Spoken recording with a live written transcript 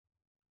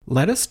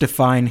Let us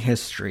define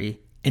history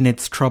in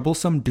its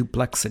troublesome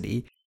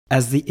duplexity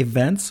as the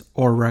events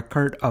or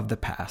record of the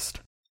past.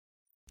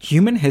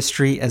 Human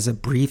history is a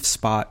brief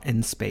spot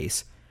in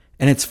space,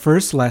 and its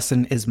first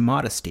lesson is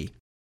modesty.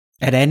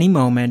 At any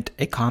moment,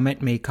 a comet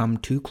may come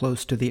too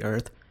close to the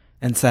Earth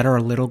and set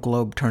our little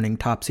globe turning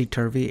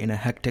topsy-turvy in a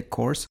hectic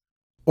course,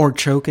 or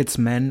choke its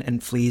men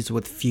and fleas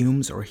with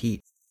fumes or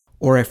heat,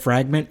 or a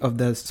fragment of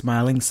the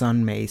smiling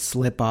sun may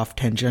slip off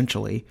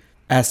tangentially,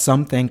 as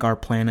some think our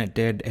planet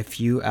did a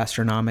few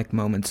astronomic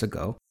moments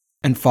ago,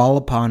 and fall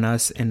upon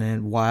us in a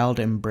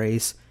wild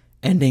embrace,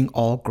 ending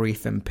all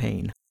grief and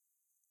pain.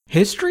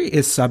 History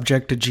is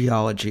subject to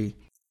geology.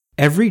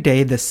 Every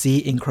day the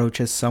sea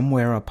encroaches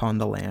somewhere upon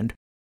the land,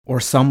 or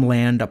some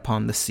land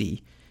upon the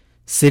sea.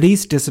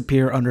 Cities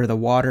disappear under the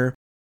water,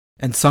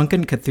 and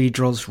sunken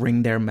cathedrals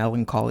ring their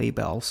melancholy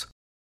bells.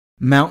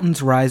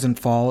 Mountains rise and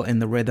fall in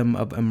the rhythm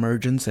of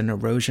emergence and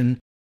erosion.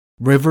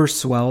 Rivers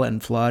swell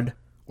and flood,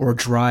 or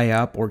dry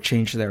up or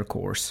change their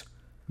course.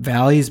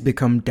 Valleys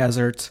become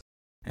deserts,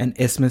 and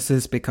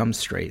isthmuses become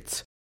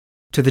straits.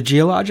 To the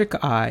geologic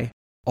eye,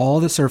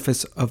 all the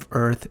surface of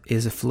Earth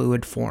is a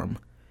fluid form,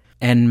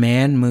 and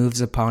man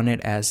moves upon it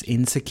as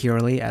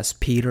insecurely as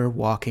Peter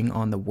walking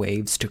on the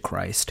waves to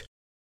Christ.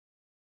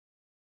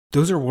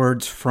 Those are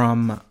words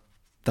from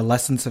The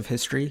Lessons of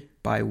History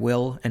by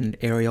Will and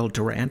Ariel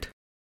Durant.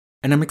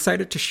 And I'm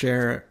excited to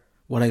share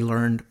what I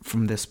learned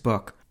from this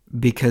book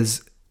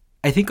because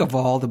I think of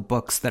all the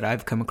books that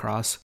I've come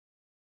across,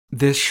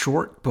 this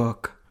short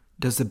book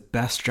does the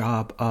best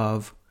job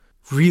of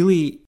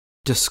really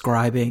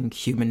describing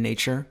human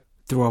nature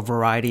through a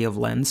variety of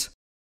lens.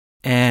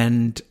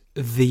 And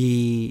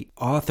the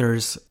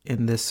authors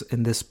in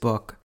this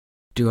book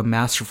do a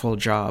masterful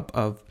job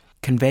of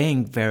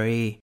conveying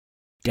very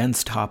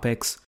dense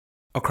topics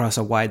across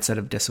a wide set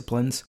of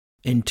disciplines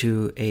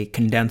into a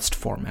condensed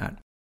format.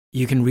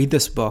 You can read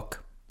this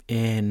book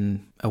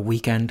in a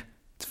weekend.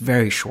 It's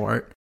very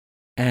short.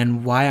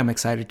 And why I'm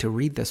excited to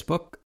read this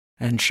book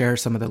and share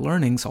some of the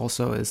learnings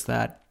also is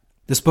that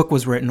this book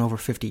was written over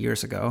 50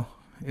 years ago.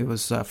 It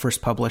was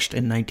first published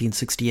in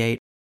 1968.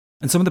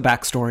 And some of the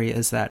backstory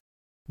is that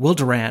Will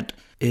Durant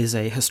is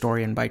a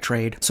historian by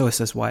trade. So is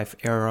his wife,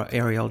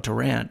 Ariel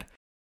Durant.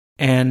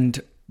 And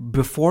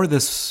before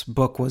this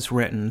book was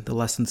written, The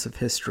Lessons of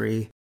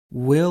History,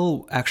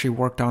 Will actually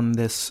worked on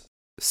this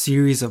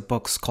series of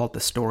books called The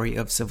Story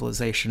of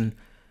Civilization.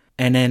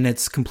 And in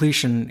its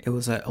completion, it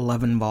was an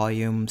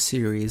 11-volume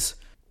series.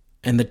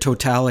 And the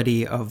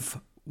totality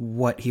of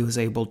what he was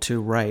able to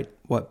write,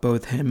 what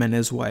both him and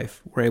his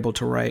wife were able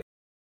to write,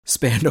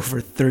 spanned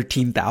over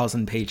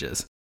 13,000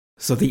 pages.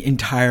 So the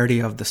entirety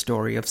of The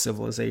Story of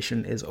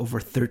Civilization is over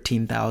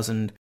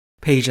 13,000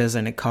 pages,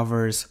 and it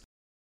covers,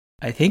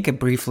 I think it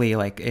briefly,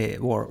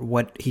 or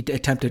what he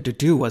attempted to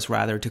do was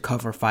rather to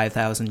cover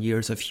 5,000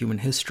 years of human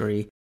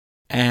history,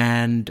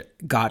 and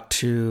got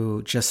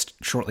to just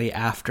shortly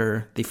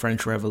after the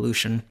French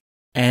Revolution.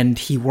 And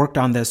he worked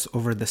on this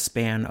over the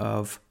span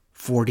of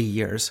 40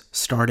 years,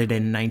 started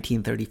in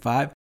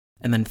 1935,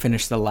 and then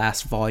finished the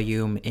last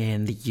volume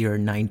in the year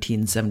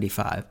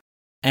 1975.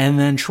 And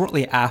then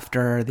shortly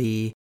after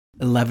the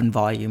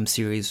 11-volume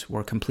series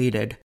were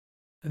completed,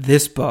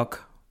 this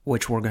book,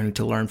 which we're going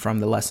to learn from,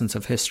 The Lessons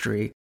of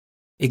History,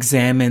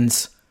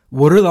 examines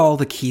what are all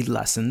the key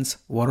lessons,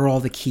 what are all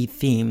the key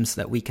themes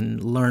that we can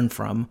learn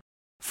from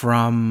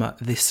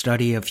the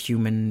study of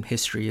human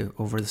history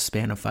over the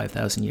span of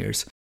 5,000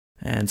 years.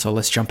 And so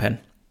let's jump in.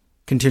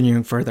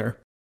 Continuing further.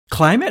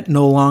 Climate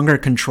no longer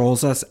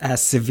controls us as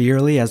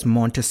severely as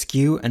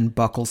Montesquieu and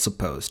Buckle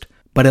supposed,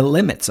 but it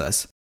limits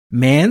us.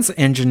 Man's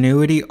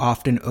ingenuity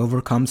often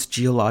overcomes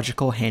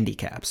geological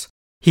handicaps.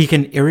 He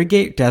can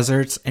irrigate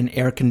deserts and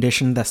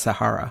air-condition the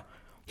Sahara.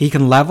 He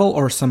can level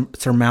or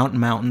surmount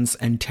mountains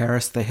and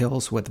terrace the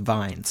hills with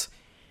vines.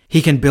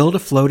 He can build a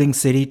floating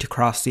city to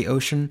cross the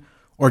ocean,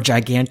 or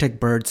gigantic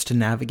birds to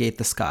navigate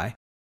the sky.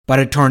 But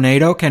a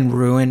tornado can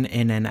ruin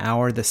in an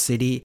hour the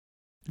city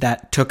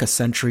that took a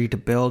century to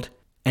build.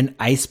 An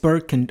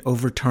iceberg can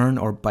overturn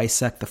or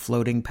bisect the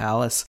floating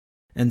palace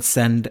and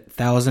send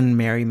 1,000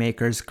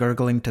 merrymakers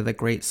gurgling to the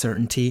great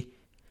certainty.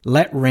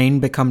 Let rain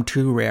become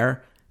too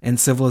rare, and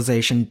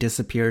civilization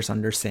disappears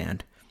under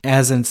sand,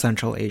 as in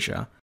Central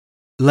Asia.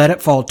 Let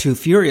it fall too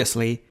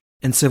furiously,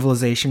 and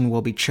civilization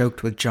will be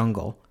choked with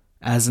jungle,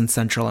 as in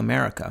Central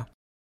America.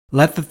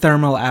 Let the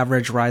thermal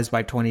average rise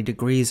by 20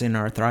 degrees in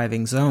our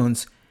thriving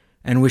zones,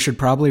 and we should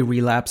probably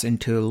relapse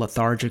into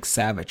lethargic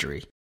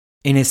savagery.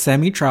 In a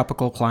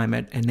semi-tropical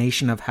climate, a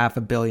nation of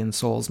 500 million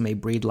souls may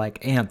breed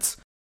like ants,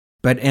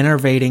 but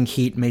enervating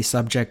heat may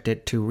subject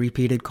it to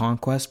repeated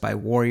conquest by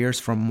warriors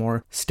from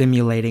more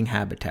stimulating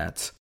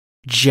habitats.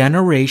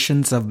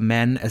 Generations of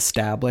men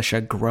establish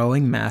a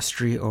growing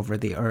mastery over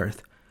the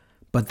earth,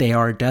 but they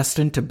are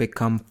destined to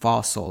become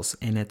fossils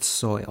in its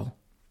soil.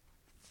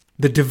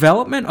 The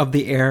development of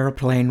the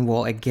airplane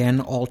will again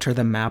alter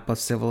the map of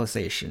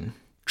civilization.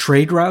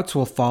 Trade routes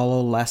will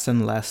follow less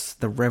and less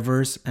the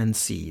rivers and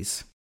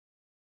seas.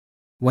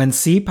 When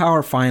sea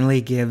power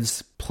finally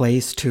gives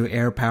place to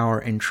air power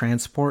in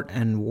transport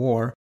and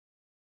war,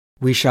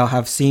 we shall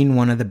have seen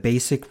one of the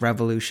basic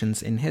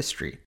revolutions in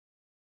history.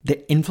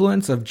 The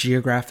influence of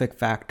geographic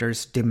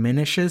factors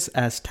diminishes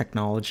as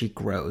technology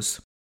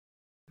grows.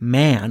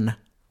 Man,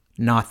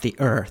 not the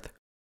earth,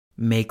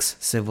 makes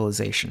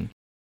civilization.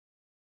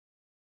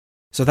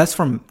 So that's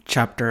from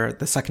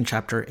the second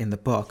chapter in the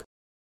book.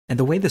 And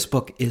the way this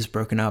book is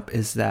broken up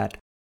is that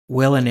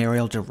Will and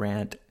Ariel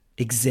Durant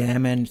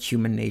examine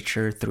human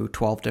nature through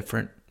 12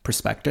 different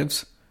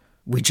perspectives.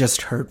 We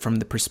just heard from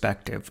the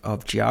perspective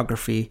of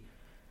geography.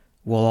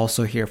 We'll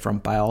also hear from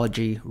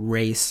biology,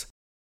 race,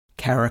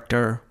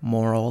 character,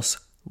 morals,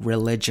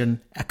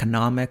 religion,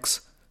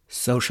 economics,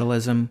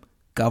 socialism,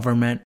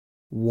 government,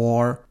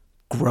 war,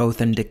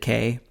 growth and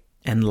decay,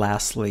 and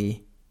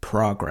lastly,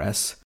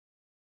 progress.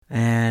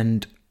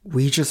 And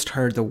we just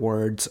heard the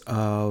words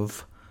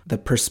of the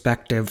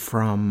perspective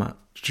from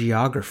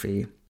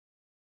geography.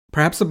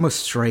 Perhaps the most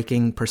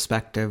striking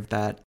perspective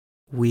that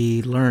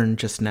we learned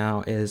just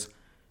now is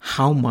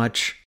how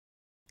much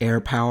air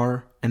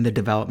power and the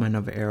development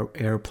of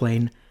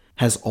airplane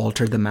has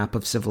altered the map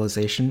of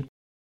civilization.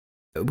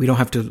 We don't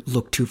have to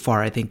look too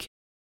far. I think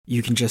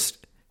you can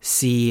just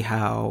see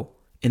how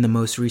in the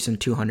most recent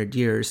 200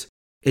 years,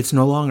 it's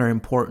no longer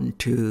important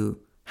to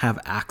have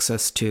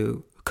access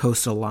to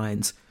coastal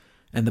lines,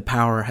 and the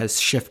power has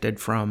shifted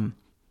from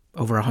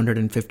over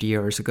 150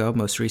 years ago.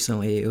 Most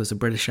recently, it was the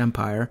British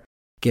Empire,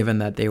 given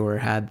that they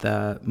had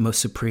the most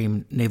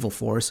supreme naval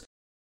force,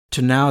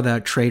 to now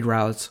that trade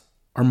routes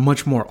are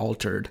much more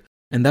altered.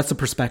 And that's the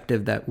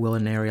perspective that Will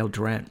and Ariel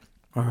Durant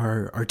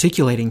are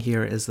articulating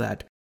here, is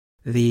that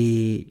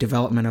the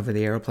development of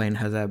the airplane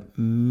has a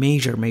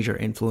major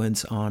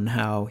influence on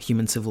how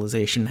human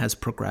civilization has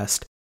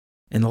progressed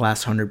in the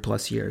last 100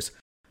 plus years.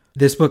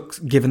 This book,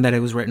 given that it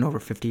was written over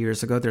 50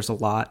 years ago, there's a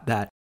lot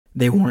that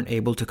they weren't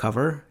able to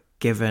cover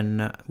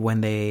given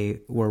when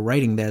they were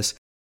writing this.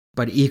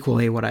 But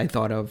equally, what I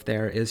thought of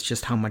there is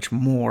just how much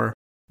more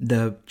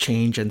the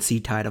change and sea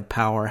tide of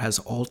power has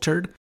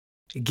altered,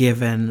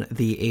 given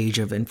the age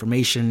of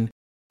information,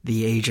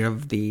 the age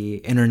of the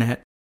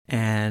internet.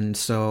 And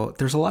so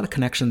there's a lot of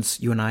connections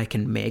you and I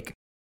can make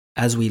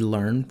as we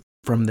learn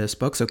from this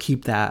book. So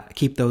keep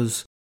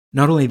those,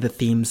 not only the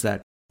themes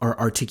that are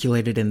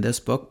articulated in this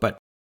book, but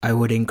I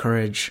would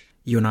encourage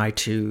you and I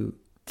to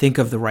think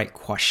of the right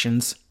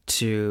questions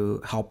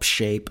to help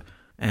shape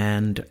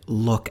and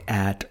look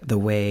at the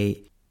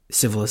way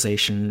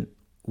civilization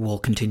will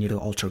continue to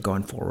alter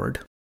going forward.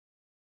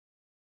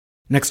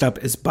 Next up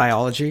is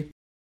biology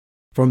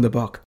from the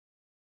book.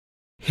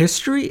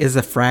 History is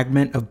a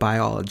fragment of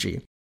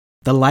biology.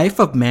 The life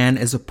of man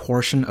is a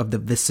portion of the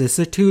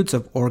vicissitudes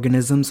of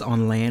organisms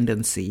on land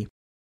and sea.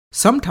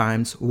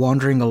 Sometimes,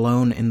 wandering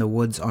alone in the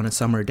woods on a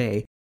summer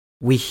day,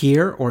 we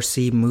hear or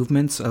see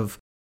movements of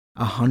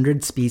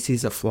 100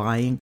 species of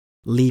flying,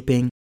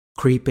 leaping,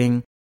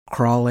 creeping,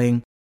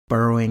 crawling,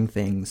 burrowing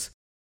things.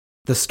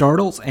 The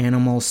startled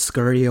animals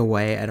scurry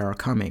away at our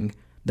coming,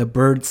 the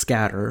birds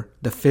scatter,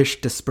 the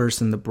fish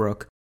disperse in the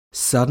brook.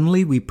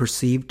 Suddenly we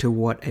perceive to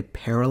what a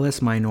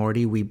perilous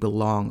minority we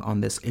belong on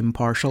this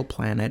impartial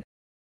planet,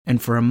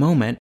 and for a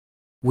moment,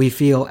 we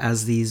feel,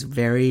 as these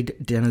varied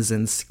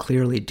denizens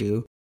clearly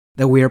do,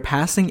 that we are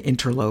passing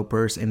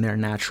interlopers in their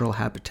natural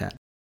habitat.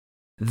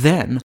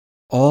 Then,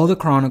 all the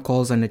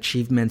chronicles and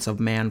achievements of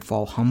man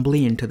fall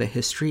humbly into the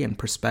history and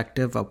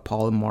perspective of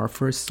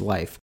polymorphous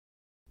life.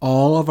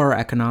 All of our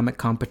economic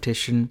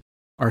competition,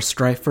 our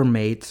strife for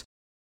mates,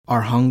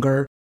 our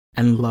hunger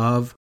and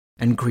love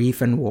and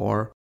grief and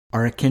war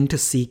are akin to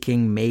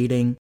seeking,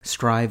 mating,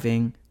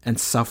 striving, and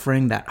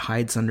suffering that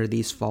hides under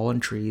these fallen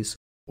trees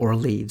or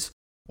leaves,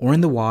 or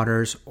in the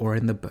waters, or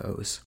in the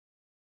boughs.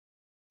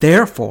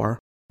 Therefore,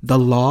 the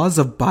laws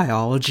of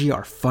biology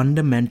are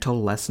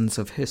fundamental lessons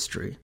of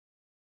history.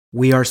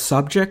 We are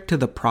subject to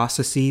the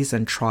processes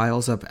and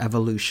trials of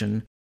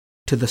evolution,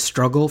 to the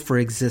struggle for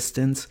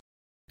existence,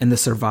 and the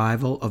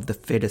survival of the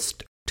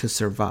fittest to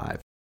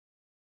survive.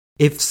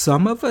 If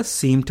some of us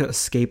seem to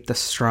escape the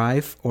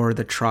strife or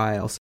the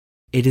trials,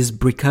 it is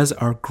because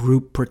our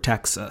group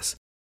protects us,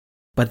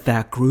 but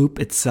that group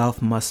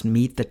itself must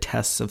meet the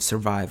tests of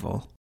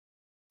survival.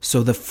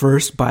 So the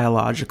first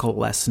biological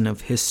lesson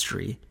of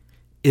history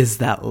is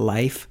that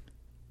life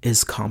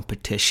is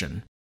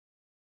competition.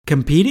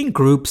 Competing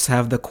groups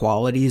have the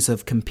qualities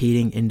of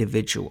competing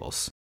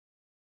individuals: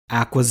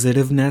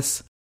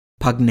 acquisitiveness,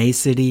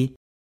 pugnacity,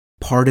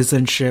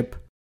 partisanship,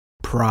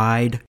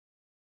 pride.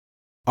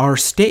 Our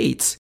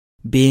states,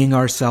 being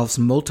ourselves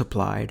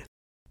multiplied,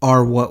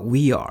 are what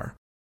we are.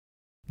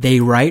 They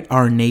write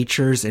our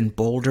natures in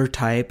bolder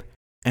type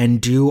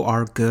and do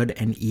our good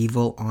and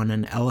evil on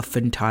an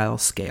elephantine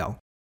scale.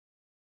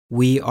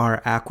 We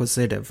are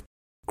acquisitive,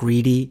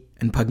 greedy,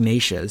 and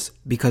pugnacious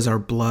because our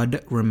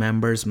blood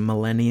remembers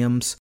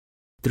millenniums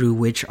through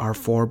which our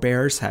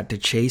forebears had to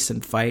chase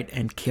and fight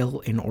and kill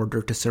in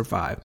order to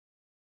survive,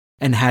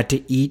 and had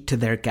to eat to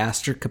their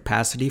gastric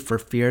capacity for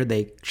fear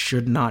they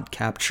should not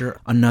capture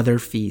another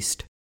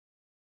feast.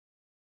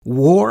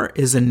 War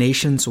is a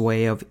nation's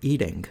way of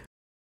eating.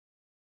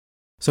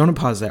 So I'm going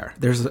to pause there.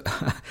 There's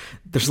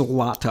a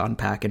lot to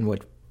unpack in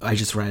what I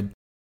just read.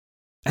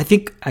 I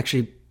think,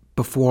 actually,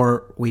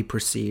 before we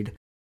proceed,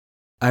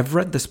 I've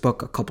read this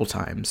book a couple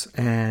times,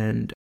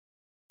 and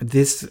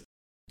this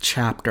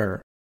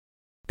chapter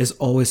is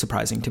always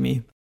surprising to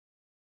me.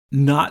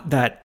 Not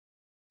that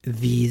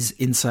these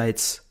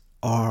insights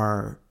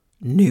are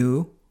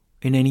new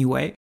in any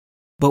way,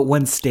 but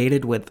when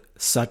stated with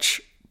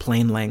such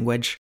plain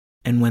language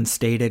and when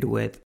stated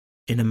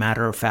in a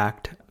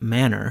matter-of-fact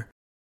manner,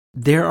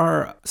 there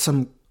are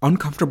some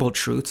uncomfortable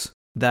truths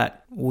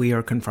that we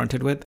are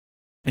confronted with.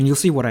 And you'll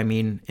see what I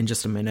mean in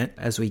just a minute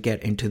as we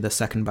get into the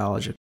second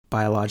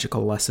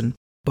biological lesson.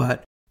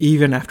 But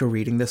even after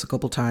reading this a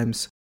couple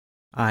times,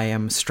 I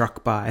am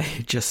struck by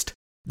just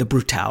the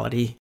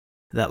brutality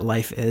that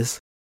life is,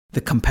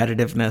 the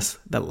competitiveness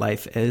that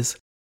life is.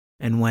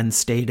 And when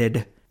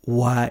stated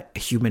what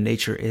human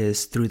nature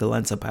is through the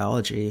lens of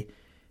biology,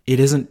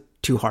 it isn't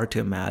too hard to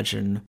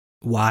imagine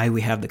why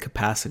we have the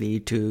capacity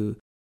to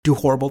do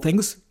horrible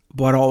things,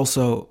 but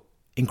also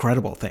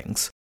incredible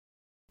things.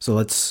 So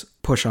let's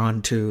push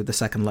on to the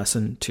second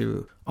lesson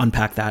to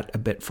unpack that a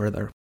bit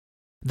further.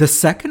 The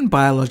second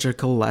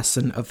biological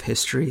lesson of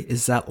history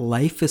is that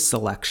life is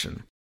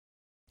selection.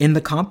 In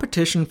the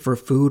competition for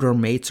food or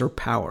mates or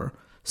power,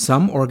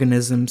 some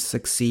organisms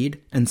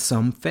succeed and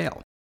some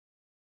fail.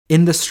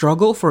 In the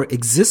struggle for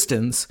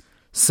existence,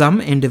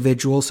 some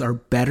individuals are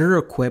better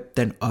equipped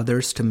than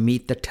others to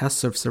meet the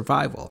tests of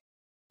survival.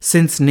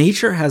 Since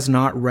nature has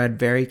not read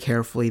very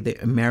carefully the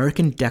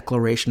American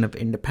Declaration of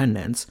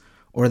Independence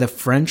or the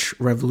French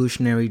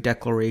Revolutionary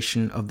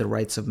Declaration of the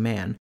Rights of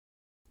Man,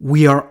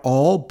 we are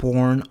all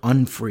born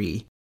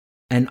unfree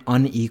and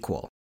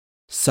unequal,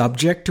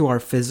 subject to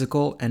our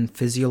physical and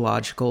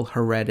physiological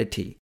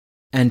heredity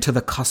and to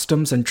the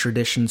customs and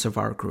traditions of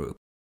our group.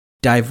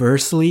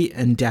 Diversely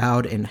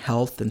endowed in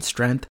health and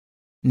strength,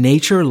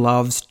 nature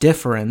loves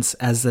difference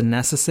as the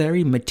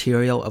necessary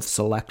material of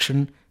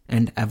selection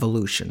and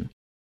evolution.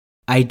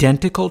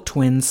 Identical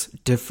twins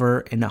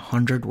differ in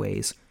 100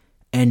 ways,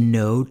 and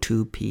no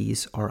two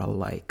peas are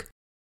alike.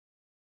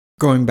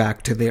 Going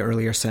back to the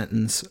earlier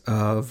sentence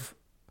of,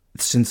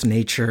 since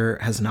nature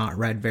has not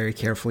read very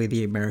carefully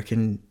the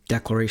American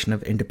Declaration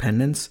of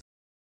Independence,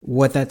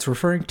 what that's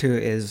referring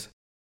to is,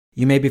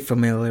 you may be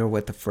familiar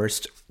with the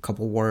first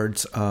couple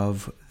words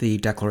of the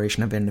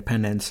Declaration of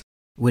Independence,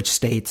 which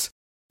states,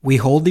 "We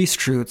hold these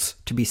truths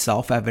to be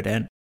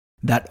self-evident,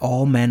 that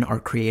all men are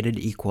created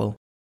equal,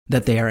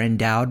 that they are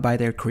endowed by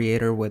their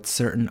Creator with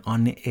certain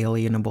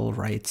unalienable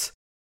rights,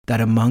 that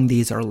among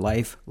these are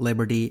life,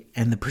 liberty,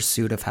 and the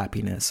pursuit of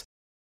happiness."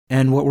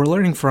 And what we're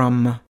learning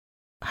from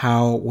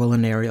how Will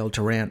and Ariel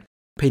Durant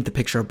paint the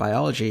picture of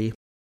biology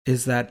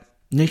is that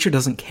nature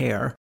doesn't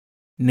care.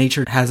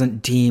 Nature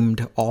hasn't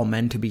deemed all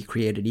men to be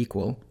created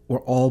equal.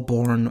 We're all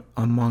born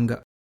among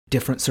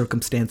different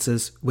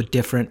circumstances with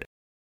different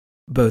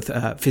both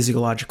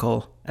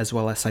physiological as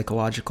well as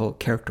psychological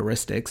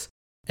characteristics.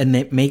 And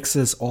it makes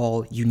us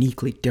all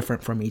uniquely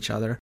different from each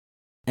other.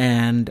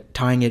 And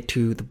tying it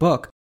to the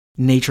book,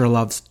 nature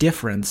loves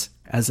difference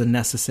as a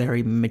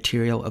necessary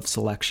material of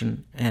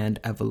selection and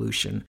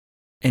evolution.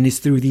 And it's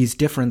through these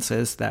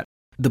differences that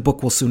the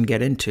book will soon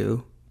get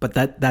into, but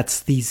that's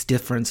these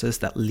differences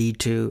that lead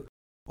to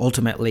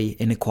ultimately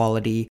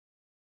inequality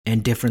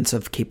and difference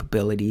of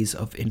capabilities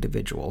of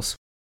individuals.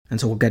 And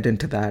so we'll get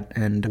into that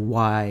and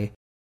why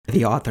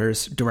the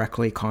authors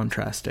directly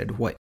contrasted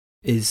what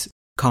is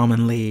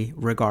commonly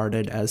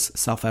regarded as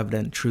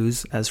self-evident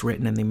truths as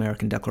written in the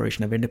American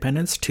Declaration of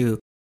Independence to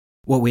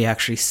what we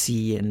actually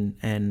see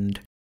and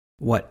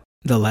what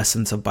the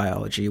lessons of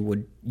biology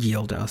would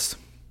yield us.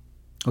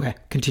 Okay,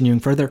 continuing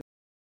further.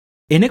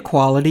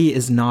 Inequality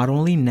is not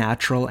only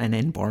natural and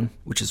inborn,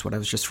 which is what I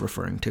was just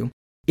referring to,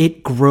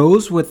 it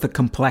grows with the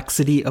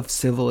complexity of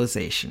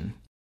civilization.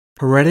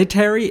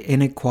 Hereditary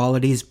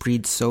inequalities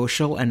breed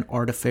social and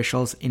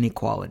artificial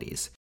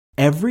inequalities.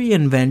 Every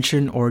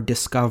invention or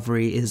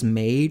discovery is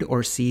made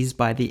or seized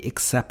by the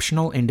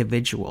exceptional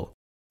individual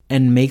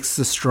and makes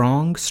the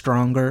strong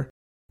stronger,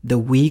 the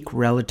weak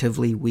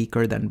relatively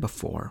weaker than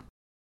before.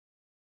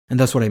 And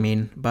that's what I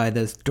mean by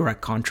this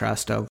direct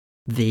contrast of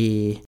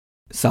the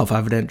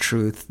self-evident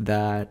truth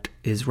that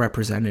is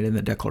represented in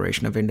the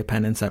Declaration of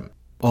Independence that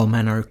all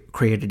men are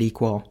created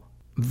equal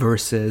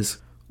versus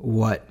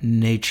what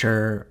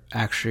nature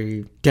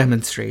actually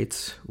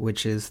demonstrates,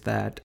 which is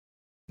that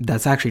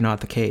that's actually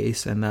not the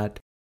case and that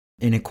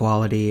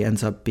inequality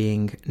ends up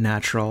being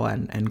natural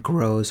and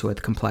grows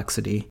with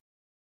complexity.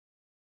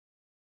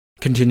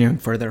 Continuing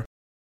further.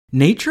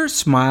 Nature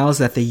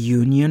smiles at the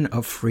union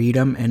of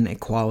freedom and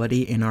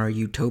equality in our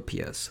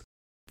utopias.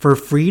 For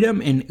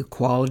freedom and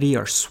equality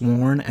are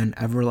sworn and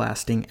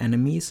everlasting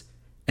enemies,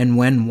 and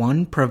when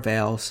one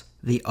prevails,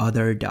 the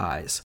other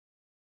dies.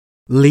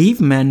 Leave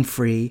men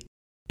free,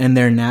 and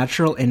their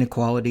natural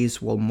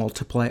inequalities will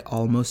multiply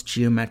almost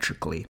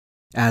geometrically,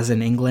 as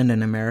in England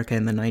and America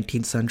in the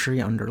 19th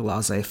century under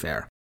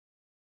laissez-faire.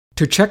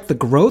 To check the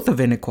growth of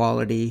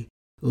inequality,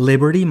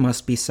 liberty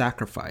must be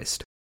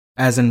sacrificed,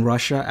 as in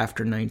Russia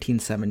after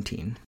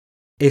 1917.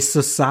 A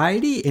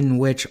society in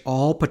which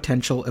all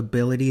potential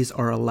abilities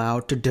are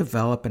allowed to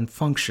develop and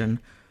function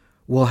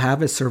will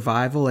have a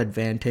survival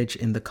advantage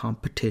in the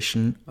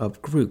competition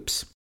of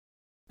groups.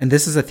 And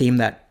this is a theme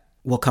that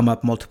will come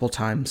up multiple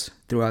times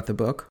throughout the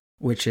book,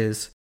 which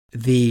is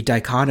the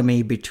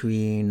dichotomy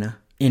between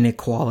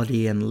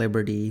inequality and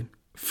liberty,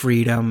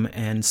 freedom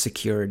and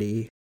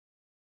security.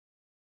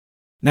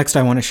 Next,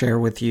 I want to share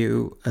with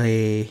you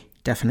a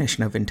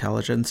definition of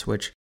intelligence,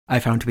 which I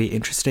found to be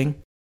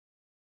interesting.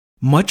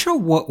 Much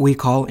of what we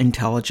call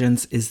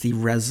intelligence is the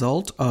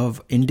result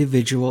of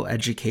individual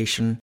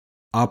education,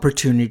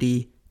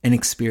 opportunity, and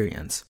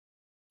experience.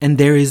 And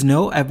there is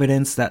no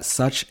evidence that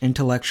such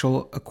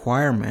intellectual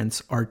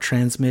acquirements are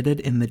transmitted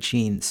in the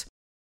genes.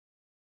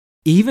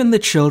 Even the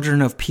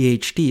children of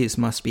PhDs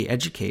must be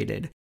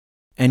educated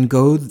and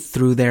go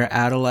through their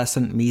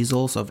adolescent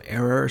measles of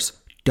errors,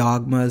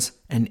 dogmas,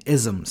 and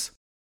isms.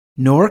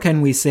 Nor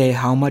can we say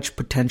how much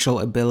potential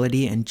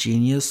ability and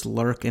genius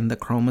lurk in the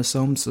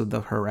chromosomes of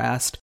the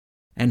harassed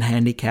and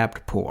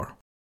handicapped poor.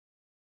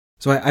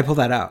 So I pull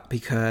that out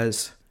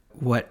because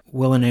what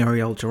Will and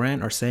Ariel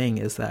Durant are saying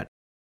is that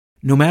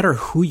no matter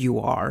who you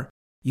are,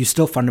 you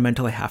still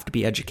fundamentally have to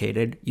be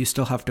educated. You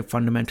still have to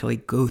fundamentally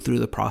go through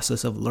the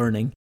process of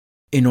learning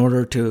in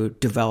order to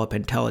develop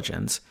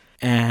intelligence.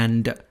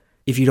 And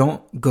if you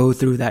don't go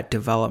through that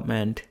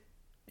development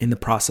in the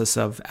process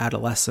of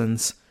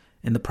adolescence,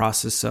 in the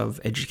process of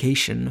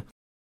education,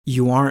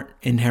 you aren't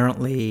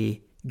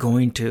inherently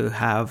going to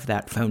have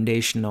that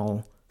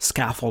foundational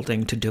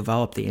scaffolding to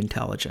develop the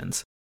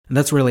intelligence. And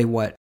that's really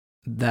what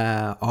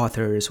the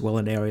authors, Will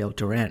and Ariel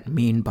Durant,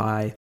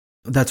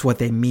 that's what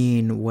they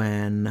mean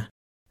when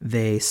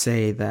they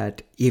say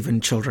that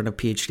even children of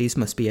PhDs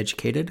must be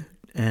educated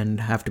and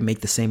have to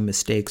make the same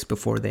mistakes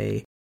before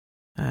they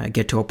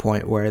get to a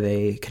point where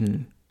they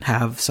can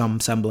have some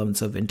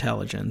semblance of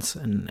intelligence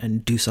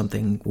and do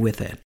something with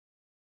it.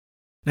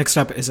 Next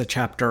up is a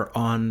chapter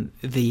on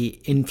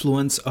the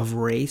influence of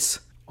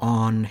race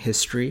on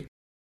history.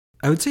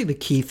 I would say the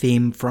key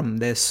theme from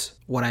this,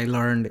 what I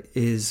learned,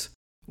 is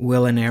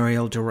Will and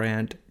Ariel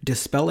Durant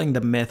dispelling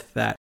the myth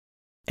that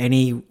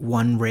any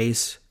one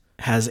race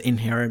has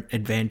inherent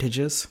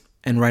advantages.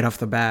 And right off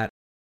the bat,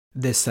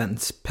 this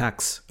sentence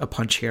packs a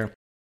punch here.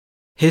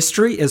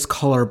 History is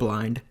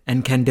colorblind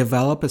and can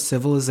develop a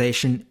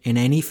civilization in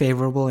any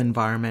favorable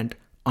environment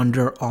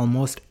under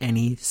almost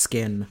any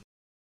skin.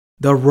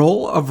 The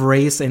role of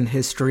race in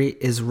history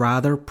is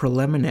rather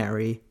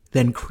preliminary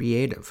than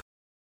creative.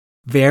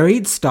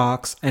 Varied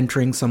stocks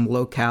entering some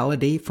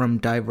locality from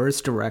diverse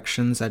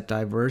directions at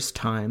diverse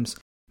times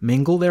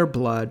mingle their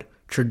blood,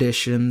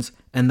 traditions,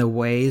 and the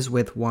ways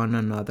with one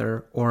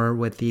another or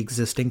with the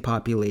existing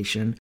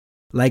population,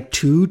 like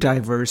two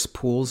diverse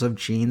pools of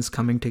genes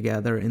coming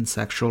together in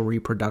sexual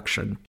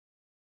reproduction.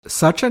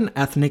 Such an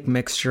ethnic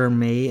mixture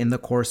may, in the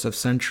course of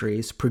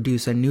centuries,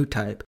 produce a new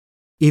type,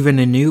 even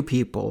a new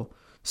people.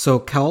 So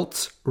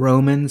Celts,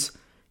 Romans,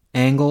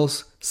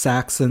 Angles,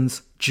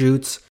 Saxons,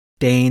 Jutes,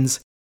 Danes,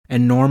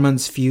 and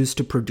Normans fuse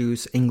to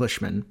produce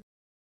Englishmen.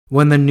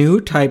 When the new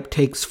type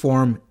takes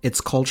form,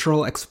 its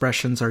cultural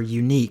expressions are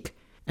unique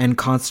and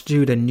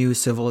constitute a new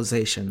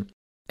civilization,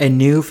 a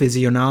new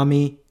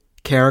physiognomy,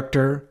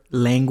 character,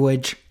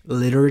 language,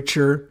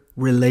 literature,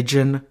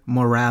 religion,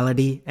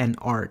 morality, and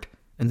art.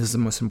 And this is the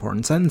most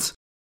important sentence.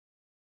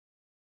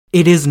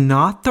 It is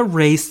not the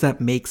race that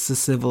makes the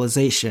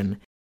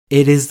civilization.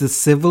 It is the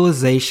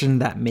civilization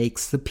that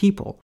makes the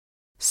people.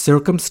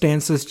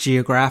 Circumstances,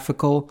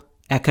 geographical,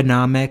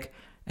 economic,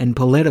 and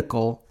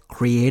political,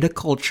 create a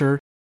culture,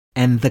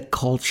 and the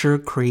culture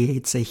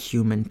creates a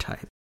human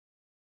type.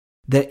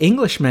 The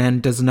Englishman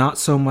does not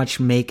so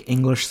much make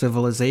English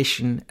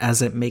civilization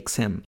as it makes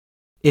him.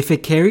 If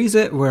it carries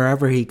it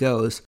wherever he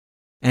goes,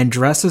 and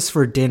dresses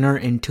for dinner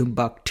in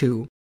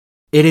Timbuktu,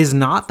 it is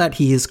not that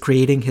he is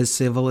creating his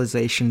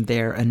civilization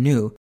there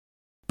anew,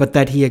 but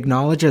that he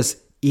acknowledges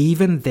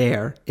even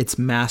there its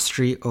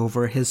mastery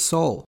over his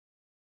soul.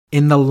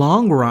 In the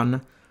long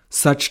run,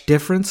 such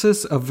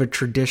differences of a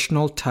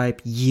traditional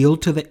type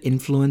yield to the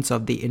influence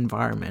of the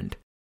environment.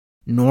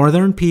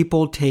 Northern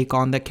people take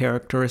on the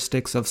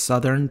characteristics of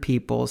Southern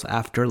peoples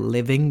after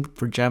living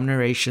for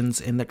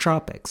generations in the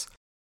tropics,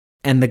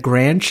 and the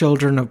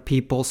grandchildren of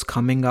peoples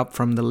coming up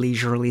from the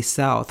leisurely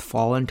South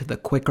fall into the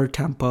quicker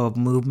tempo of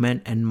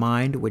movement and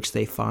mind which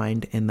they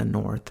find in the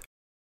North.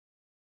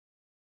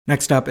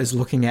 Next up is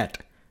looking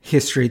at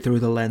history through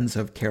the lens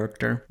of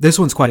character. This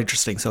one's quite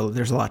interesting, so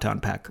there's a lot to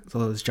unpack. So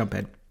let's jump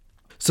in.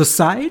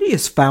 Society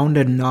is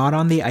founded not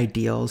on the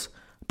ideals,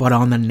 but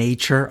on the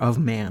nature of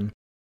man.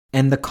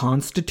 And the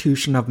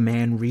constitution of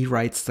man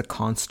rewrites the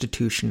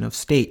constitution of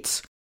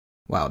states.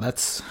 Wow,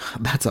 that's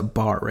a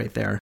bar right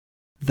there.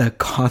 The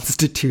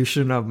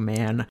constitution of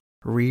man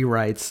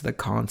rewrites the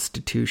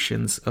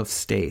constitutions of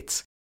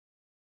states.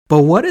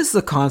 But what is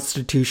the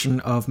constitution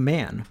of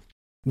man?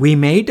 We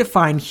may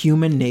define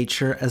human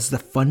nature as the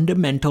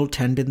fundamental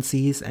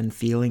tendencies and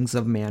feelings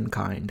of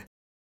mankind.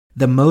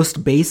 The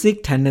most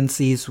basic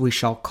tendencies we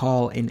shall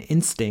call in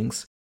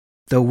instincts,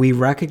 Though we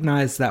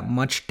recognize that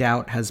much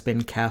doubt has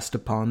been cast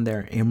upon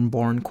their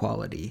inborn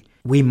quality,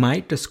 we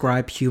might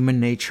describe human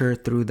nature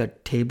through the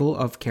table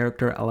of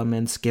character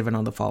elements given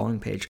on the following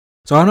page.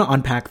 So I want to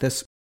unpack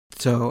this.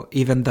 So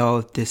even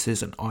though this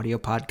is an audio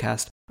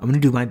podcast, I'm going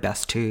to do my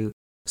best to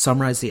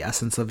summarize the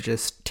essence of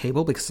this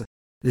table, because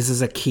this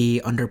is a key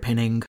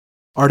underpinning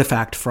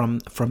artifact from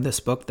this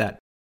book that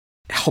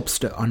helps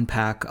to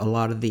unpack a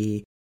lot of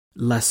the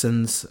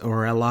lessons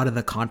or a lot of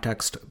the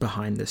context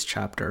behind this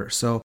chapter.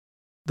 So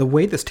the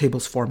way this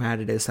table's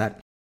formatted is that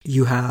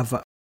you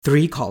have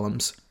 3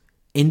 columns: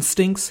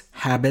 instincts,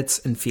 habits,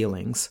 and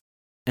feelings.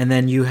 And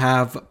then you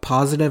have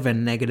positive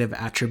and negative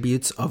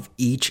attributes of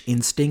each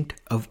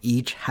instinct, of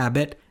each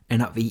habit,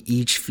 and of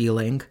each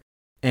feeling.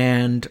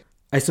 And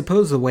I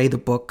suppose the way the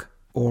book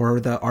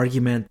or the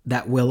argument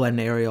that Will and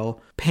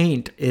Ariel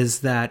paint is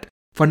that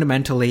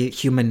fundamentally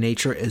human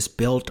nature is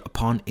built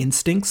upon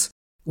instincts,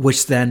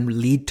 which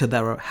then lead to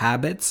the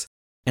habits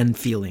and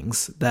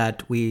feelings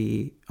that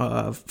we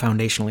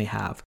foundationally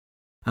have.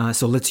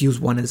 So let's use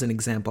one as an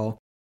example.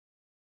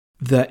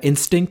 The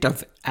instinct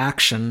of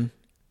action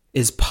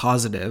is a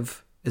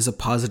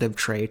positive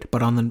trait,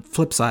 but on the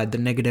flip side, the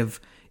negative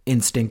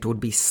instinct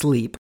would be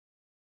sleep.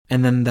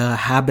 And then the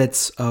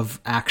habits of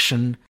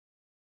action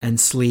and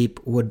sleep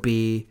would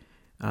be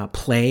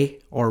play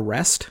or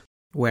rest,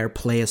 where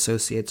play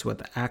associates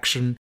with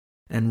action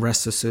and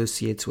rest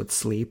associates with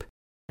sleep.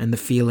 And the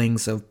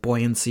feelings of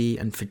buoyancy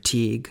and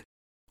fatigue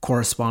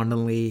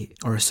correspondingly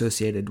are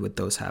associated with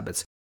those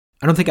habits.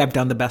 I don't think I've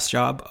done the best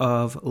job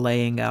of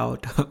laying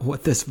out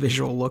what this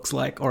visual looks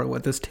like or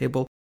what this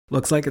table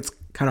looks like. It's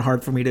kind of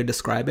hard for me to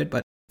describe it,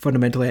 but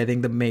fundamentally, I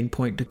think the main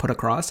point to put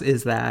across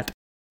is that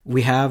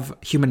we have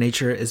human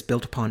nature is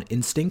built upon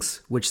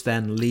instincts, which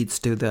then leads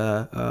to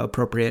the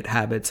appropriate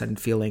habits and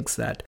feelings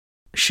that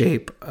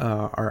shape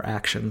our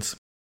actions.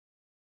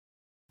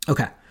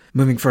 Okay,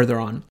 moving further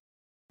on.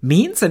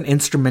 Means and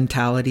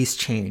instrumentalities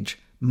change.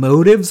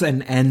 Motives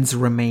and ends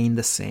remain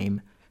the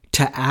same.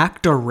 To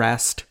act or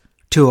rest,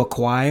 to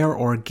acquire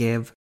or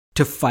give,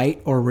 to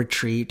fight or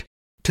retreat,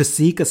 to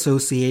seek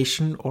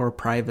association or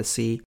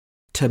privacy,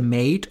 to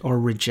mate or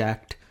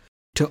reject,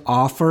 to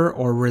offer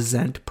or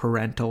resent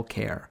parental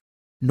care.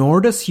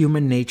 Nor does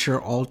human nature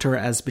alter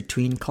as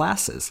between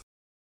classes.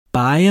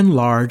 By and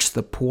large,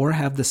 the poor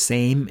have the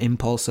same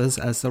impulses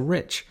as the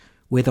rich,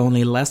 with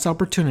only less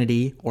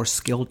opportunity or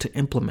skill to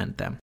implement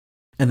them.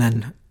 And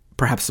then,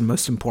 perhaps the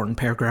most important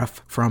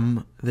paragraph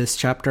from this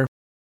chapter.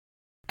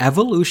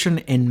 Evolution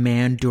in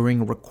man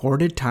during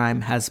recorded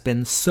time has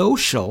been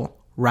social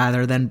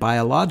rather than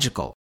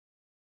biological.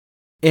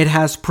 It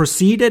has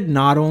proceeded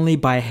not only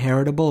by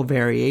heritable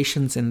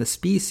variations in the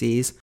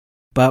species,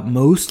 but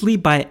mostly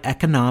by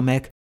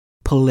economic,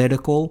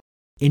 political,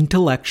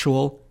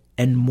 intellectual,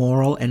 and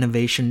moral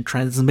innovation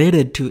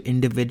transmitted to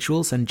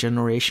individuals and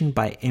generation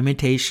by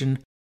imitation,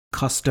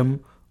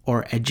 custom,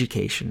 or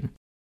education.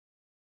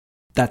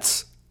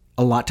 That's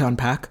a lot to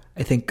unpack.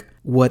 I think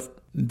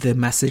what the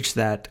message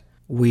that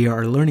we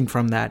are learning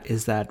from that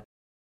is that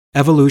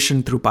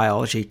evolution through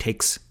biology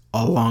takes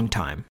a long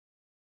time.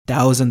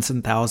 Thousands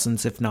and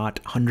thousands, if not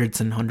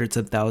hundreds and hundreds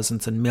of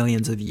thousands and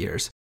millions of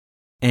years.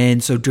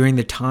 And so during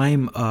the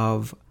time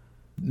of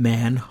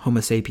man,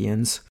 Homo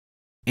sapiens,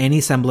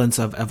 any semblance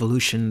of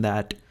evolution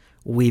that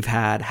we've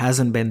had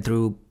hasn't been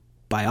through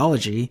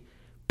biology,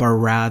 but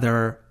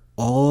rather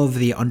all of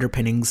the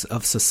underpinnings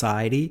of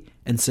society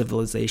and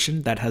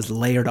civilization that has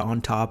layered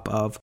on top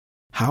of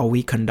how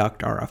we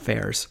conduct our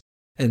affairs.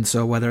 And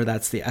so whether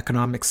that's the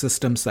economic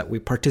systems that we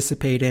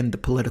participate in, the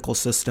political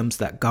systems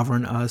that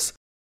govern us,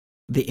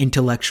 the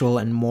intellectual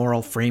and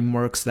moral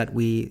frameworks that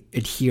we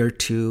adhere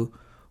to,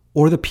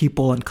 or the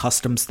people and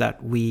customs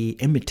that we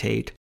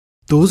imitate,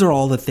 those are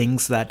all the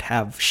things that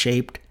have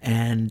shaped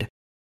and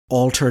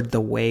altered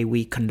the way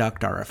we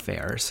conduct our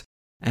affairs.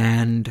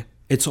 And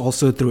it's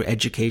also through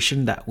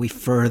education that we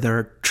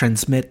further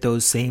transmit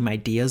those same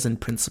ideas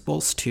and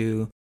principles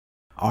to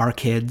our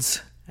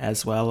kids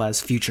as well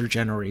as future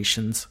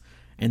generations.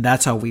 And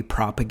that's how we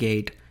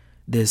propagate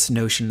this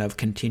notion of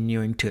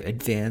continuing to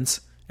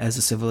advance as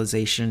a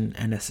civilization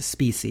and as a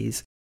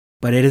species.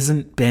 But it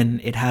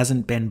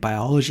hasn't been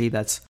biology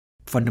that's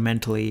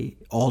fundamentally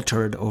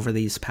altered over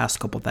these past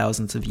couple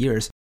thousands of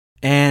years.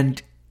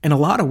 And in a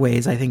lot of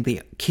ways, I think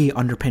the key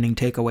underpinning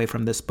takeaway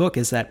from this book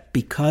is that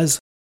because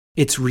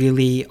it's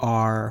really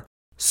our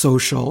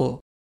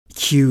social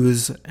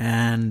cues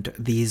and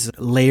these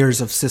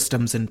layers of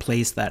systems in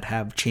place that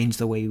have changed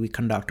the way we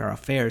conduct our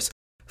affairs,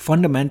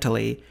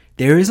 fundamentally,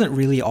 there isn't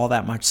really all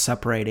that much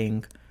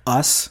separating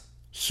us,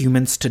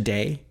 humans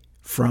today,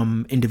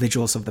 from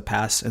individuals of the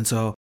past. And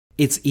so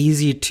it's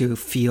easy to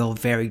feel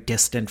very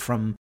distant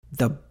from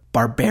the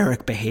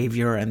barbaric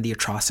behavior and the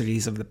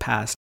atrocities of the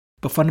past.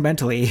 But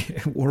fundamentally,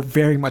 we're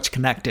very much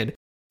connected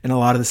in a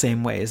lot of the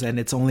same ways. And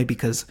it's only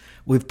because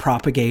we've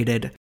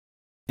propagated,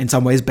 in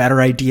some ways,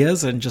 better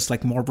ideas and just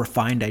like more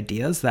refined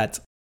ideas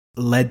that's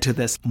led to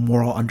this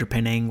moral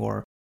underpinning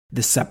or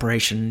this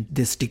separation,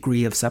 this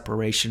degree of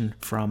separation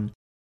from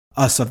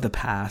us of the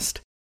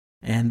past.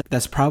 And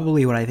that's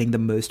probably what I think the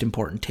most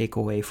important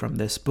takeaway from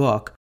this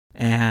book.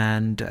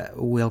 And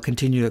we'll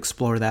continue to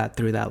explore that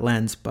through that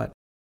lens, but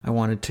I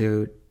wanted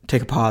to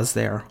take a pause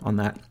there on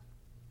that.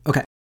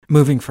 Okay,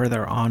 moving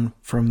further on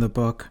from the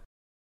book.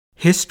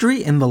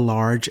 History in the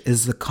large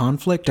is the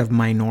conflict of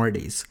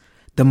minorities.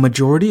 The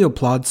majority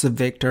applauds the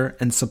victor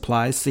and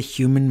supplies the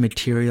human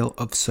material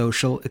of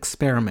social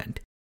experiment.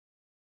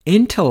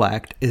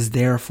 Intellect is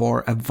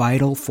therefore a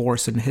vital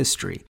force in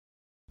history,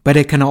 but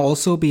it can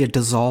also be a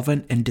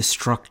dissolvent and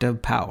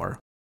destructive power.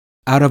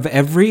 Out of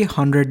every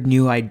 100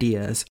 new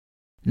ideas,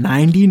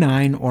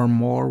 99 or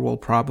more will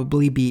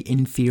probably be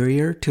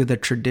inferior to the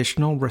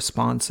traditional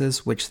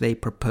responses which they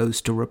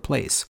propose to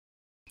replace.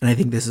 And I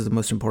think this is the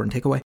most important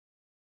takeaway.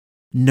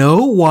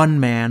 No one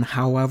man,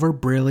 however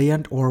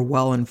brilliant or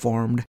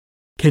well-informed,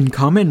 can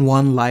come in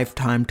one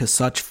lifetime to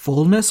such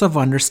fullness of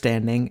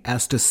understanding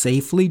as to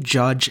safely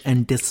judge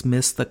and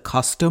dismiss the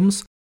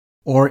customs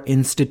or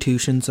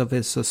institutions of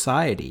his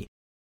society.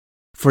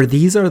 For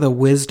these are the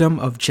wisdom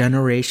of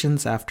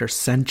generations after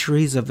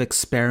centuries of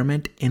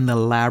experiment in the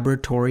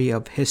laboratory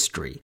of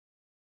history.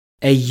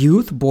 A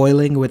youth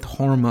boiling with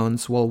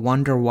hormones will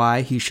wonder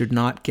why he should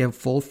not give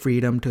full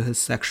freedom to his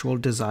sexual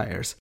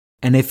desires,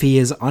 and if he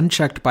is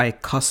unchecked by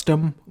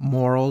custom,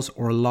 morals,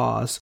 or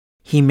laws,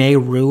 he may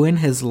ruin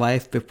his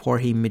life before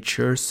he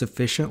matures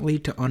sufficiently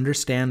to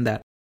understand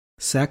that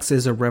sex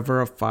is a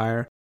river of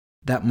fire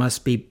that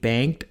must be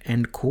banked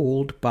and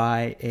cooled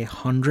by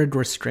 100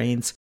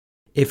 restraints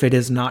if it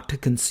is not to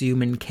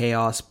consume in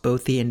chaos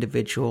both the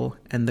individual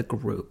and the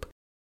group.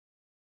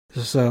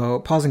 So,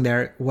 pausing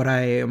there, what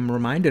I am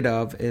reminded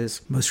of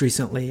is most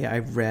recently I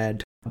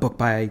read a book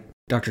by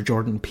Dr.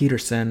 Jordan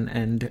Peterson,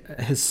 and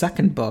his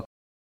second book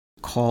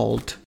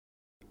called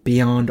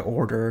Beyond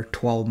Order,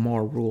 12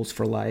 More Rules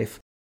for Life.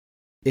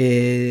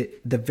 The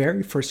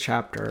very first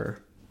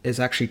chapter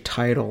is actually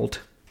titled,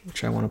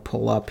 which I want to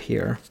pull up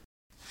here,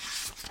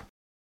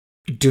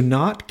 Do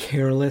not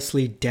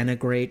carelessly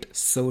denigrate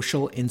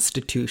social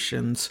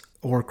institutions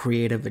or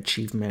creative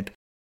achievement.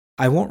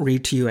 I won't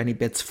read to you any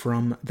bits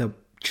from the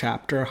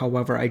chapter.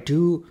 However, I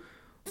do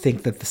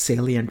think that the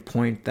salient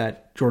point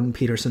that Jordan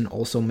Peterson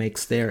also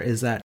makes there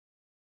is that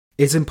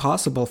it's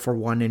impossible for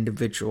one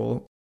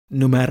individual,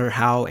 no matter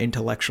how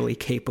intellectually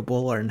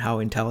capable or how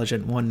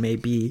intelligent one may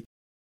be,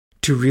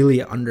 to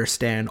really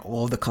understand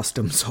all the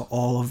customs,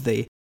 all of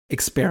the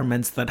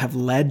experiments that have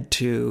led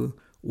to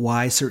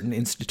why certain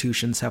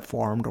institutions have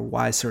formed, or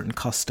why certain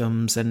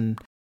customs and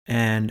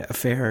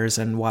affairs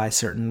and why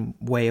certain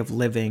way of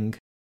living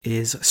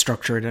is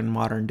structured in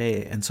modern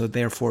day. And so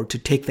therefore, to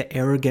take the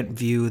arrogant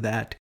view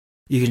that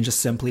you can just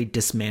simply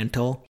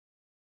dismantle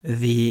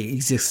the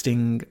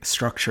existing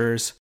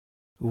structures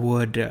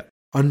would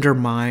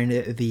undermine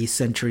the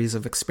centuries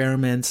of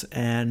experiments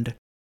and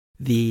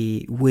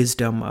the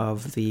wisdom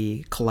of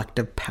the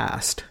collective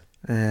past.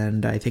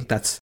 And I think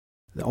that's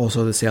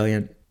also the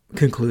salient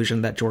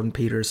conclusion that Jordan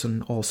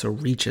Peterson also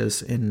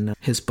reaches in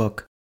his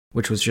book,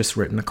 which was just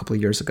written a couple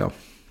of years ago.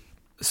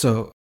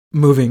 So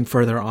moving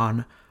further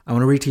on, I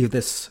want to read to you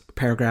this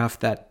paragraph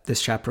that this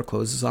chapter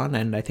closes on,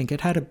 and I think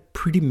it had a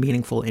pretty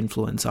meaningful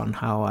influence on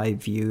how I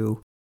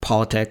view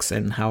politics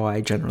and how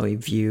I generally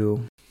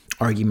view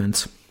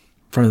arguments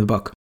from the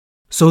book.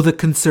 So the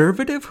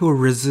conservative who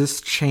resists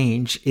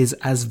change is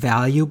as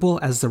valuable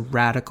as the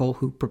radical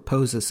who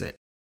proposes it.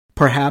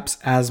 Perhaps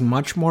as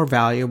much more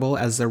valuable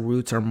as the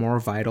roots are more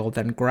vital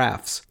than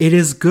grafts. It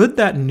is good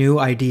that new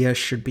ideas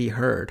should be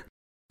heard,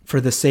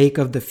 for the sake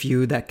of the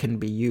few that can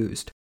be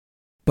used.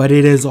 But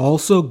it is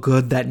also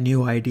good that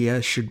new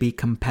ideas should be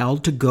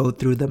compelled to go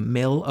through the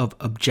mill of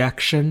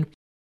objection,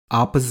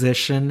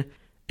 opposition,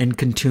 and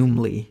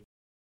contumely.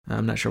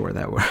 I'm not sure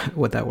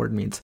what that word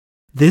means.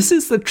 This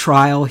is the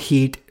trial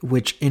heat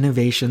which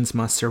innovations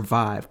must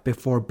survive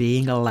before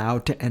being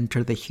allowed to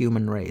enter the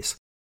human race.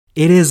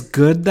 It is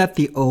good that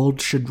the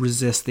old should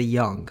resist the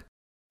young,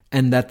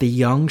 and that the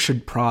young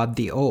should prod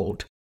the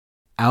old.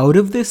 Out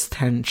of this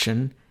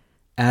tension,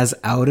 as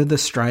out of the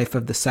strife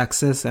of the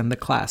sexes and the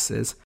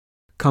classes,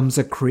 comes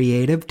a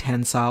creative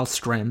tensile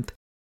strength,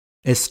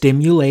 a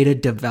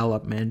stimulated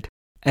development,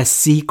 a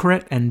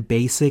secret and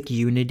basic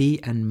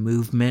unity and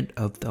movement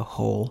of the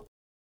whole.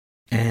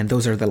 And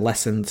those are the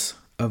lessons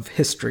of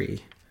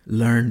history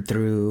learned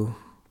through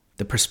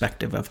the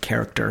perspective of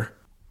character.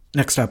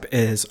 Next up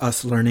is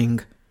us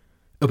learning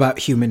about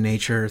human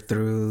nature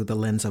through the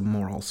lens of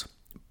morals.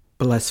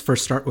 But let's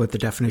first start with the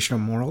definition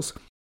of morals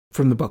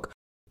from the book.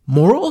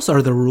 Morals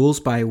are the rules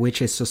by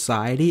which a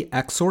society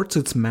exhorts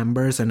its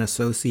members and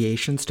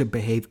associations to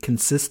behave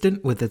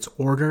consistent with its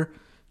order,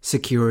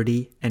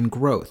 security, and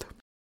growth.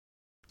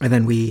 And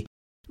then we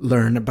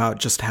learn about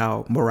just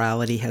how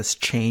morality has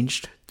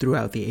changed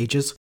throughout the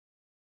ages.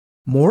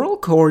 Moral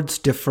codes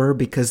differ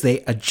because they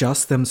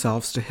adjust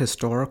themselves to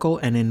historical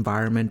and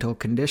environmental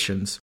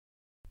conditions.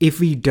 If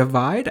we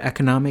divide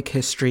economic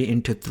history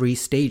into 3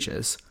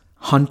 stages,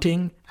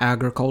 hunting,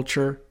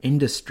 agriculture,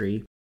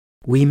 industry,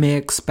 we may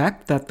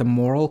expect that the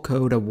moral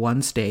code of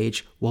one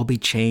stage will be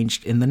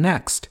changed in the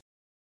next.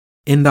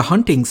 In the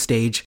hunting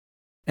stage,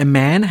 A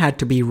man had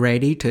to be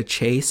ready to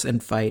chase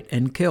and fight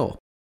and kill.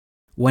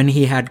 When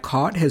he had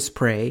caught his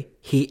prey,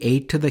 he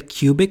ate to the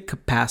cubic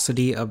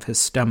capacity of his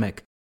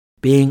stomach,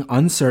 being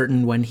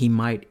uncertain when he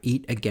might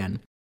eat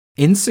again.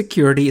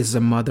 Insecurity is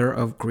the mother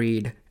of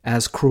greed,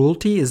 as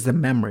cruelty is the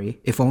memory,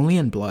 if only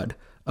in blood,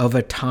 of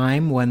a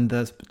time when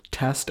the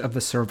test of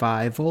a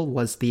survival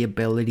was the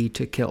ability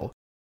to kill.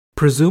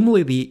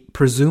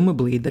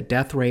 Presumably the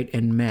death rate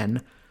in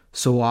men,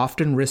 so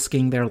often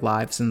risking their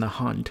lives in the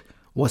hunt,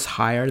 was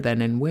higher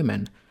than in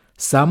women.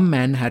 Some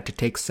men had to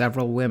take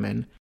several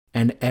women,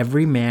 and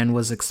every man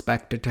was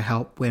expected to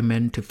help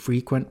women to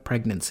frequent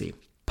pregnancy.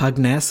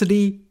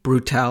 Pugnacity,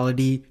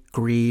 brutality,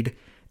 greed,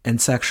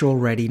 and sexual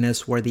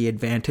readiness were the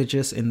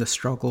advantages in the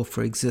struggle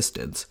for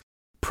existence.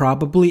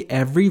 Probably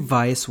every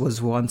vice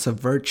was once a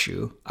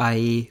virtue,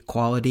 i.e.,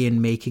 quality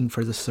in making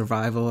for the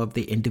survival of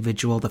the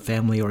individual, the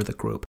family, or the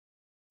group.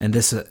 And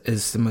this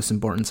is the most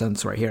important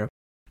sentence right here.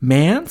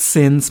 Man's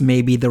sins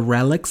may be the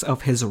relics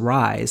of his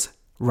rise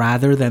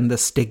rather than the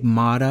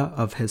stigmata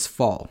of his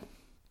fall.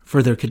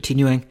 Further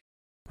continuing,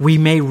 we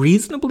may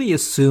reasonably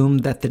assume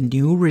that the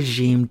new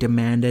regime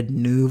demanded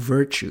new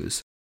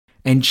virtues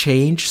and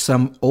changed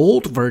some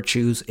old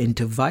virtues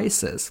into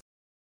vices.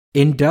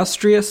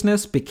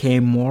 Industriousness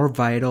became more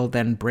vital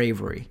than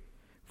bravery,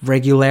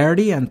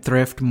 regularity and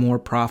thrift more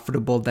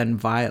profitable than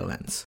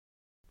violence,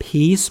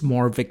 peace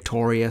more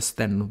victorious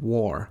than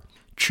war.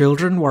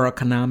 Children were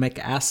economic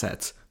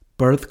assets.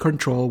 Birth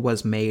control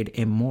was made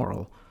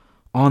immoral.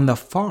 On the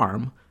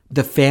farm,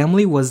 the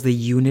family was the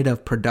unit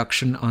of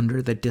production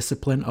under the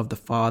discipline of the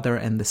father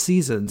and the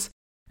seasons,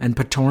 and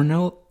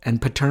paternal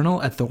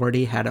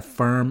authority had a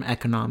firm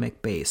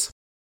economic base.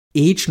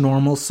 Each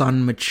normal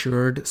son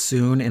matured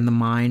soon in the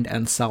mind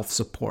and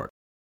self-support.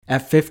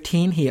 At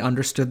 15, he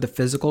understood the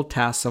physical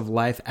tasks of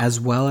life as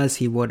well as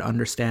he would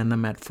understand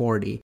them at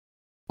 40.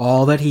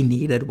 All that he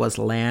needed was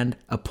land,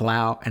 a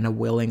plow, and a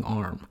willing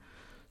arm.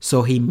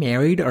 So he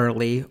married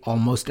early,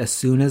 almost as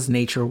soon as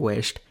nature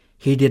wished.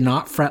 He did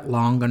not fret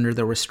long under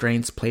the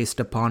restraints placed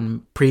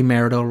upon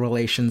premarital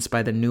relations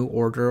by the new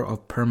order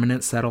of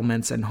permanent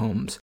settlements and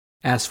homes.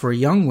 As for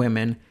young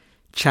women,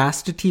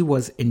 chastity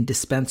was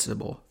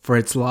indispensable, for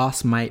its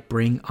loss might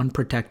bring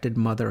unprotected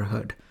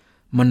motherhood.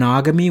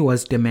 Monogamy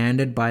was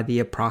demanded by the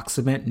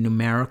approximate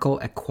numerical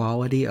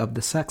equality of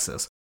the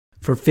sexes.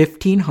 For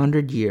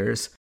 1,500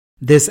 years,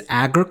 this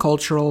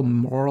agricultural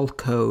moral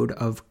code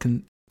of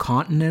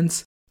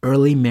continence,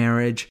 early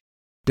marriage,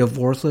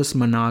 divorceless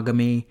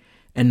monogamy,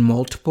 and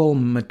multiple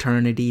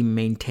maternity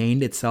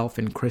maintained itself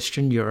in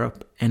Christian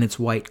Europe and its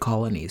white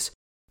colonies.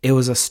 It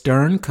was a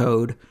stern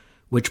code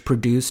which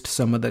produced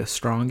some of the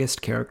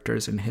strongest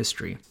characters in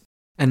history.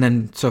 And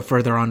then, so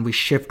further on, we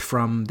shift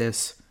from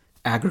this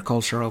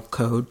agricultural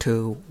code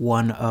to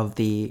one of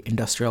the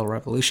Industrial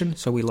Revolution.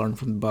 So we learn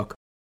from the book.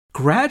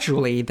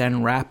 Gradually,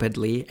 then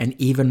rapidly, and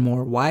even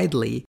more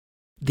widely,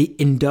 the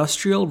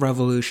Industrial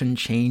Revolution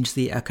changed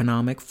the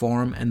economic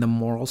form and the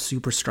moral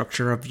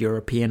superstructure of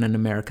European and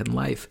American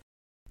life.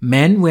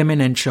 Men,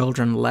 women, and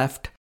children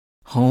left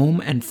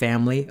home and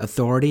family,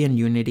 authority and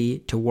unity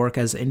to work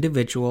as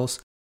individuals,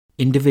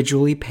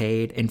 individually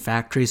paid in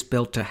factories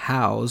built to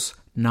house,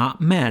 not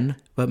men,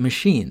 but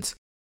machines.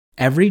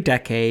 Every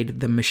decade,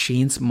 the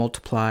machines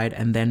multiplied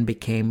and then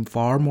became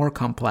far more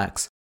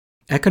complex.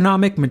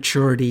 Economic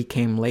maturity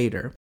came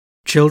later.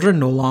 Children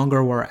no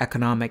longer were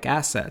economic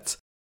assets.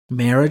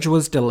 Marriage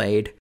was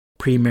delayed.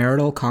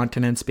 Premarital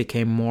continence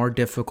became more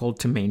difficult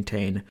to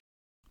maintain.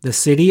 The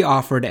city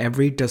offered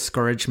every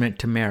discouragement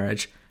to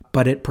marriage,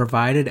 but it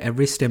provided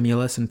every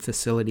stimulus and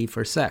facility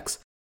for sex.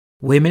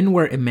 Women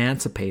were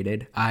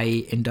emancipated,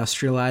 i.e.,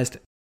 industrialized,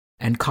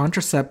 and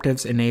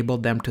contraceptives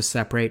enabled them to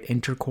separate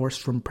intercourse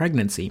from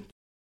pregnancy.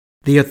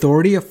 The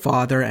authority of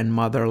father and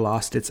mother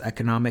lost its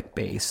economic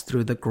base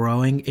through the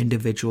growing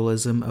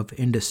individualism of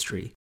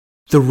industry.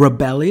 The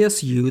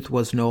rebellious youth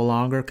was no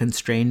longer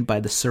constrained by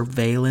the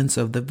surveillance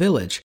of the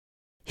village.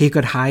 He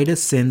could hide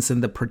his sins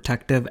in the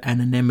protective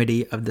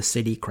anonymity of the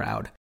city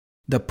crowd.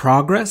 The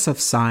progress of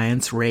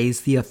science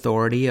raised the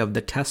authority of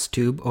the test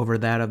tube over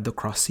that of the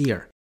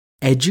crosier.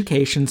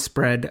 Education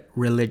spread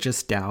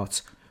religious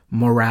doubts.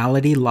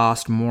 Morality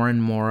lost more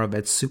and more of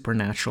its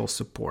supernatural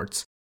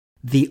supports.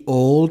 The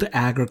old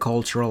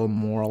agricultural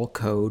moral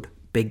code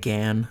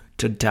began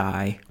to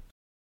die.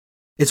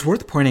 It's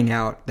worth pointing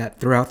out that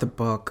throughout the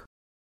book,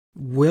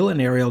 Will and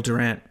Ariel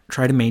Durant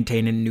try to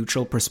maintain a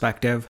neutral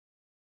perspective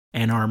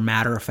and are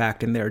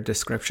matter-of-fact in their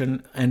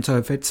description. And so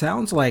if it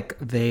sounds like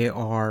they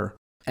are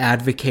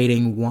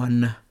advocating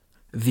one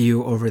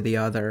view over the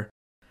other,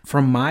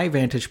 from my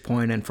vantage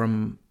point and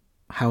from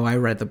how I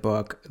read the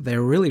book,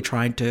 they're really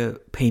trying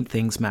to paint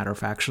things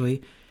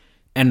matter-of-factually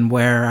and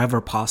wherever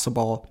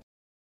possible,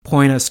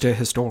 point us to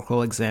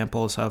historical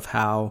examples of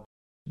how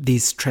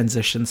these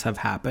transitions have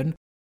happened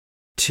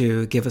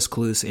to give us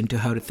clues into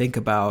how to think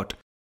about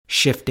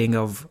shifting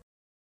of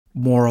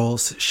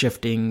morals,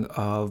 shifting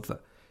of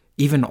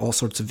even all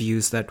sorts of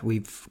views that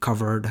we've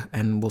covered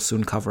and will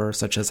soon cover,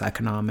 such as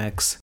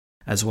economics,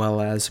 as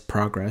well as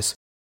progress.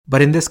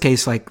 But in this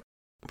case, like,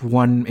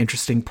 one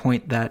interesting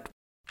point that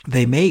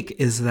they make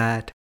is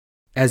that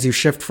as you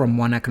shift from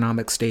one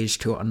economic stage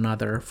to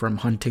another, from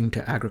hunting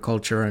to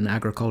agriculture and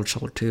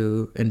agricultural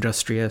to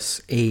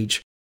industrious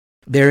age,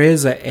 there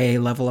is a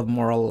level of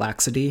moral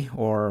laxity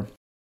or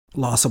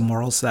loss of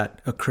morals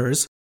that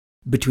occurs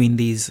between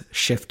these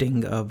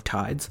shifting of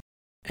tides.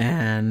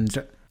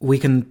 And we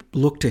can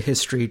look to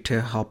history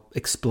to help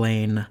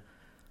explain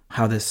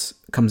how this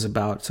comes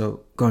about.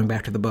 So going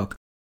back to the book.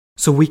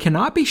 So we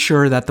cannot be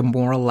sure that the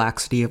moral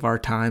laxity of our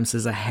times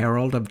is a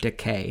herald of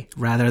decay,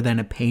 rather than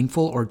a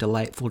painful or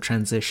delightful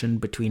transition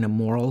between a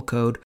moral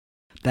code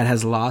that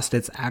has lost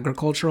its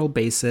agricultural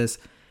basis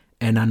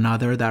and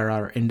another that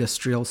our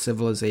industrial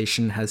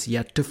civilization has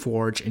yet to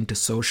forge into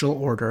social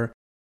order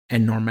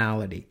and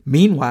normality.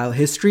 Meanwhile,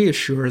 history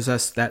assures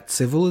us that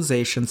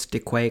civilizations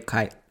decay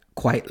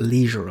quite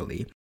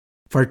leisurely.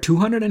 For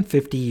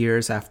 250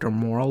 years after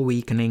moral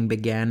weakening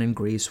began in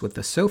Greece with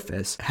the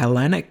Sophists,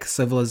 Hellenic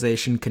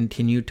civilization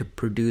continued to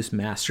produce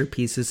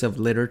masterpieces of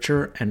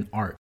literature and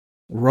art.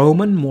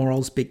 Roman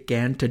morals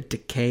began to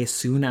decay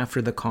soon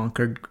after the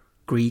conquered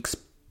Greeks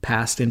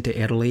passed into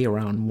Italy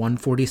around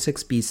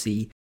 146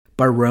 BC,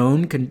 but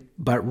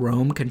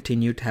Rome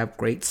continued to have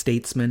great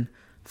statesmen,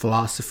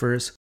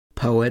 philosophers,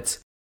 poets,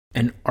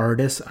 and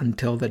artists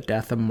until the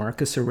death of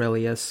Marcus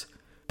Aurelius.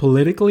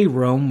 Politically,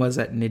 Rome was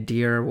at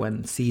nadir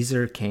when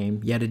Caesar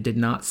came, yet it did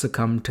not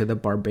succumb to the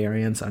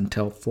barbarians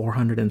until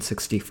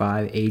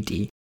 465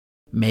 AD.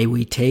 May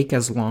we take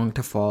as long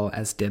to fall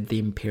as did the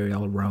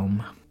imperial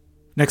Rome.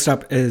 Next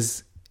up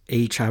is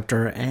a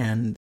chapter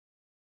and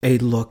a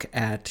look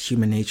at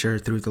human nature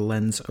through the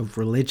lens of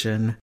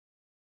religion.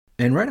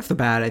 And right off the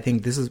bat, I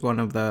think this is one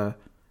of the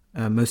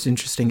most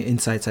interesting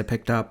insights I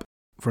picked up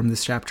from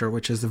this chapter,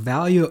 which is the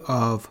value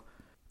of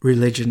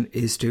religion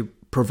is to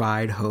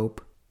provide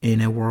hope in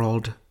a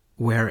world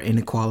where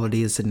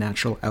inequality is a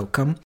natural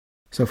outcome.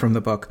 So from the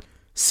book,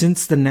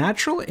 since the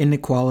natural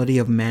inequality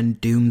of men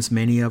dooms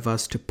many of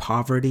us to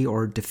poverty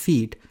or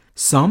defeat,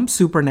 some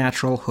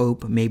supernatural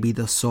hope may be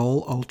the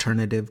sole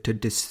alternative to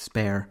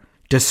despair.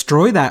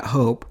 Destroy that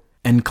hope,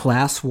 and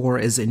class war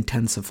is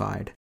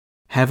intensified.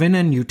 Heaven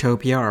and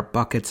utopia are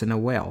buckets in a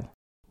whale.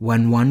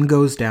 When one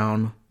goes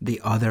down,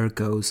 the other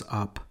goes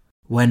up.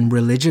 When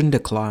religion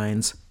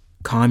declines,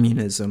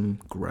 communism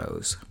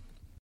grows.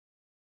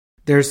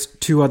 There's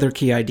two other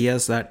key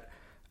ideas that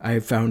I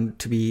found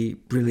to be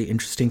really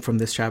interesting from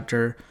this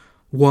chapter.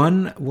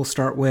 One we'll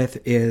start with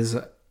is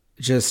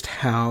just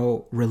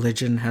how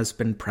religion has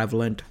been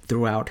prevalent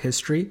throughout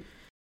history.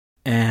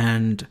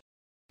 And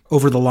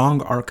over the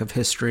long arc of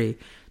history,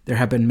 there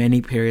have been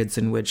many periods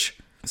in which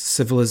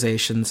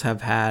civilizations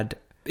have had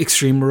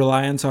extreme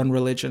reliance on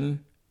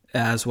religion,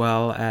 as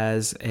well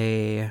as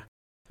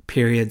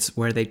periods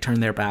where they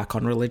turn their back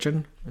on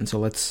religion. And so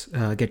let's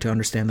get to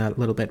understand that a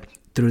little bit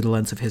through the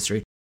lens of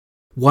history.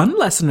 One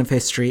lesson of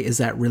history is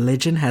that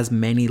religion has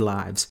many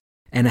lives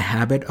and a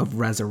habit of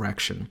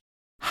resurrection.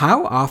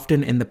 How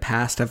often in the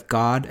past have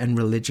God and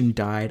religion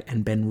died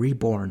and been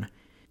reborn?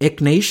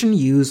 Ignatian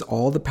used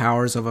all the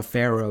powers of a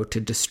pharaoh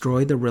to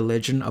destroy the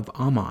religion of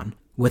Ammon.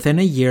 Within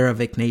a year of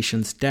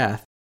Ignatian's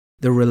death,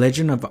 the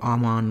religion of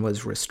Ammon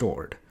was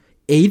restored.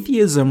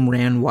 Atheism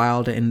ran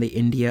wild in the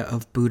India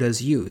of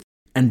Buddha's youth,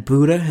 and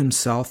Buddha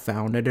himself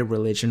founded a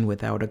religion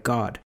without a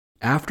god.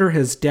 After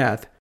his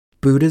death,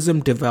 Buddhism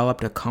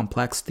developed a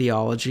complex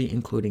theology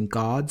including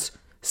gods,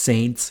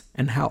 saints,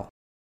 and hell.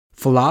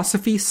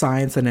 Philosophy,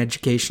 science, and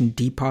education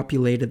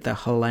depopulated the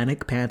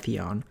Hellenic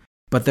pantheon,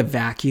 but the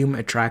vacuum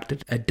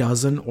attracted a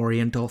dozen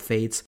Oriental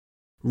faiths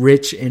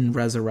rich in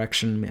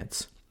resurrection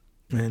myths.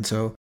 And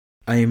so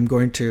I am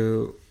going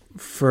to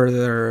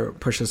further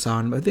push this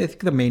on, but I think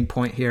the main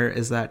point here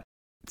is that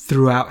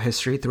throughout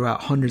history,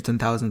 throughout hundreds and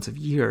thousands of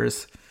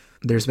years,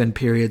 there's been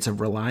periods of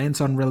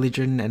reliance on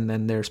religion, and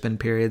then there's been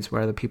periods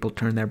where the people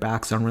turn their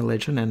backs on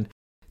religion. And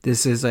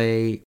this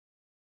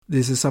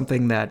is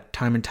something that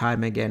time and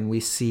time again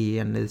we see,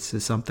 and this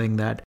is something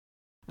that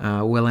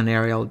Will and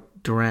Ariel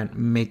Durant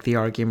make the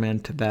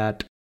argument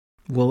that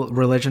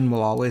religion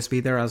will always be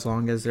there as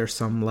long as there's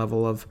some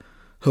level of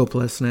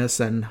hopelessness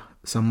and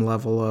some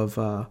level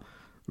of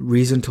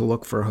reason to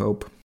look for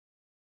hope.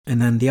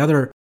 And then the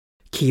other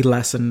key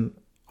lesson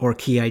or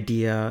key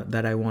idea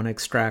that I want to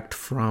extract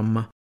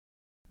from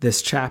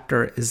this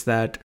chapter is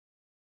that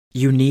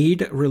you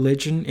need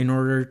religion in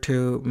order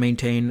to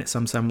maintain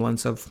some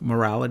semblance of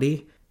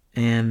morality,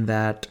 and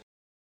that,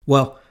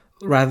 well,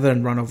 rather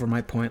than run over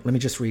my point, let me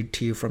just read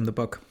to you from the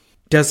book.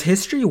 Does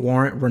history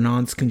warrant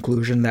Renan's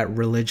conclusion that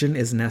religion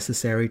is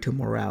necessary to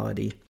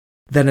morality?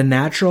 That a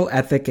natural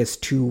ethic is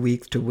too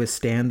weak to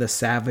withstand the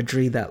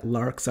savagery that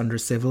lurks under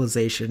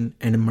civilization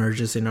and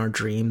emerges in our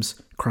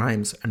dreams,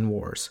 crimes, and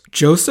wars?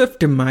 Joseph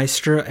de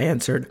Maistre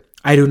answered,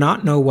 I do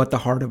not know what the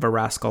heart of a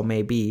rascal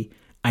may be.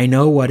 I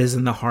know what is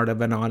in the heart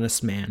of an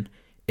honest man.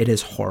 It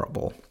is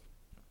horrible.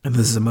 And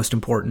this is the most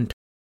important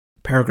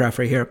paragraph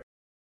right here.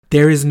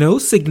 There is no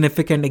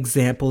significant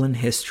example in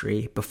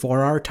history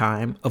before our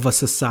time of a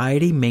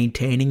society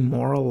maintaining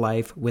moral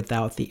life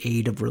without the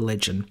aid of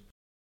religion.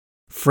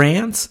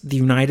 France, the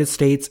United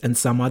States, and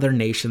some other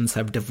nations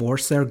have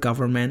divorced their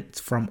governments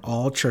from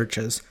all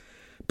churches,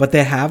 but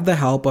they have the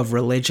help of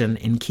religion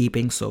in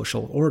keeping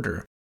social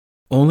order.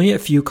 Only a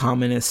few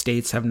communist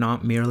states have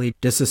not merely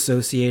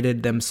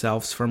disassociated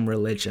themselves from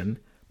religion,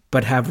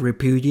 but have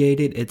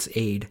repudiated its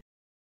aid.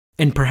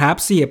 And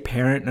perhaps the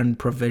apparent and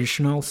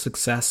provisional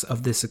success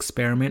of this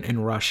experiment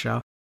in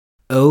Russia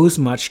owes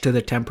much to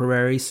the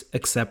temporary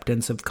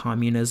acceptance of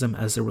communism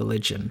as a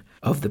religion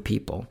of the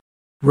people,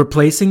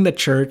 replacing the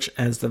church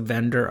as the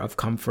vendor of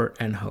comfort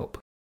and hope.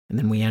 And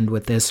then we end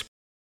with this.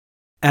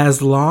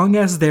 As long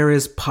as there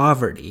is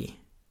poverty,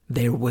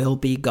 there will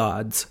be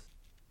gods.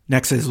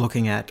 Next is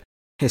looking at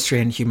history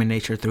and human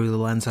nature through the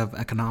lens of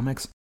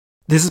economics.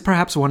 This is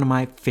perhaps one of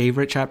my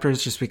favorite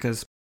chapters just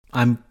because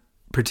I'm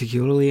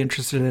particularly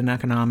interested in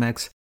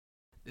economics,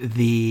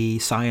 the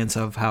science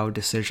of how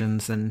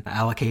decisions and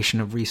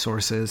allocation of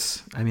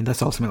resources. I mean,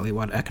 that's ultimately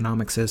what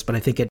economics is, but I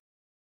think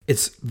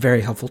it's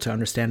very helpful to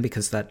understand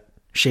because that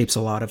shapes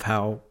a lot of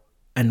how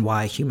and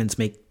why humans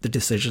make the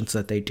decisions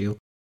that they do.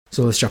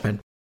 So let's jump in.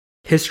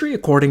 History,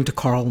 according to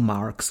Karl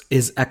Marx,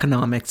 is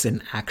economics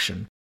in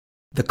action.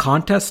 The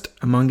contest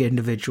among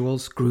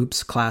individuals,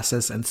 groups,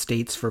 classes, and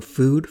states for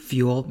food,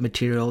 fuel,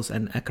 materials,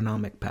 and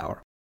economic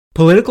power.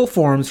 Political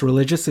forms,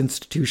 religious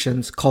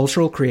institutions,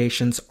 cultural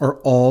creations are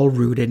all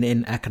rooted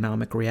in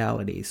economic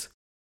realities.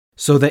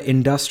 So the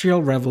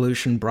Industrial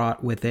Revolution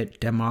brought with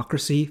it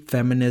democracy,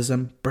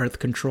 feminism, birth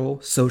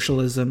control,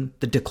 socialism,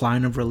 the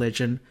decline of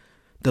religion,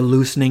 the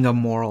loosening of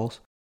morals,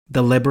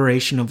 the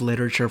liberation of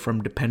literature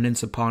from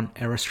dependence upon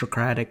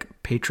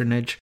aristocratic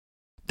patronage,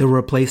 the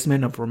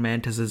replacement of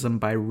romanticism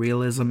by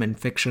realism in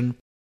fiction,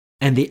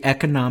 and the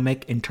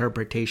economic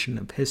interpretation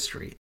of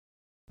history.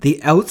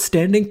 The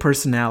outstanding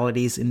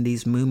personalities in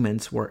these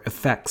movements were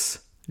effects,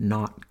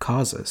 not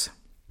causes.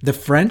 The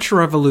French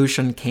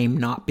Revolution came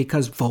not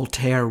because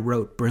Voltaire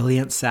wrote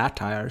brilliant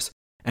satires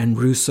and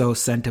Rousseau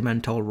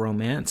sentimental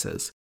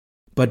romances,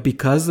 but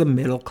because the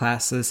middle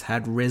classes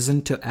had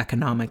risen to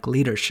economic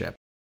leadership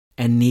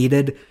and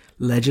needed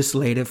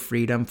legislative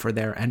freedom for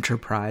their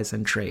enterprise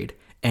and trade,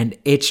 and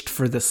itched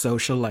for the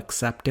social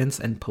acceptance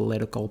and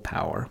political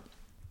power.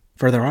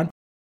 Further on,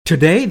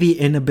 today the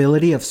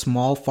inability of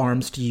small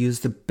farms to use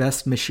the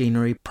best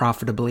machinery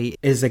profitably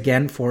is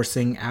again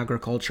forcing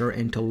agriculture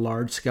into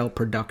large-scale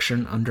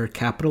production under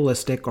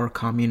capitalistic or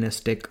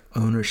communistic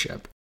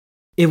ownership.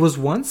 It was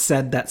once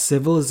said that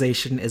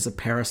civilization is a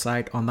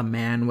parasite on the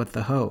man with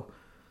the hoe,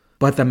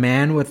 but the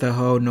man with the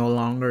hoe no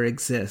longer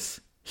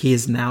exists. He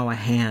is now a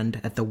hand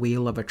at the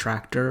wheel of a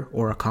tractor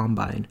or a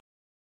combine.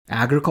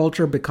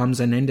 Agriculture becomes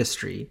an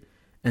industry,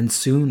 and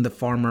soon the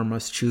farmer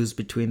must choose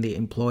between the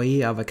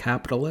employee of a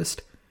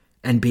capitalist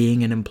and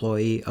being an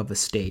employee of a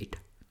state.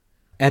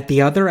 At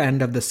the other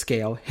end of the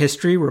scale,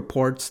 history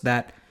reports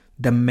that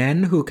the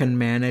men who can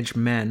manage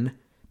men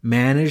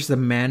manage the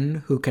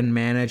men who can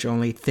manage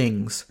only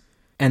things,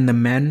 and the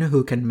men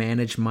who can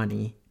manage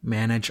money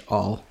manage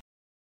all.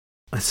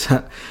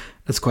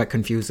 That's quite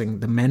confusing.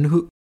 The men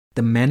who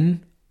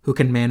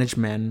can manage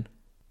men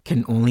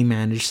can only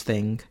manage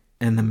things,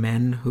 and the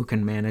men who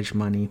can manage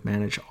money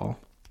manage all.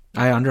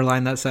 I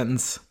underlined that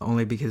sentence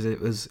only because it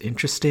was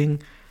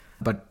interesting,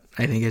 but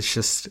I think it's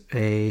just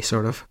a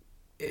sort of,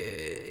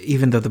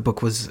 even though the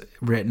book was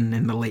written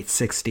in the late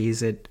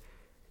 60s, it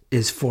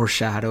is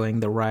foreshadowing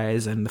the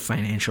rise and the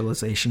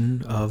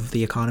financialization of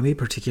the economy,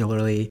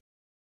 particularly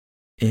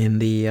in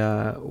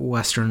the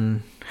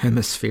Western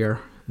Hemisphere.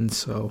 And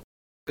so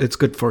it's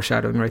good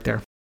foreshadowing right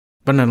there.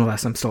 But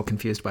nonetheless, I'm still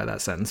confused by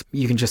that sentence.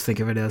 You can just think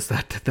of it as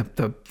that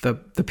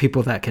the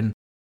people that can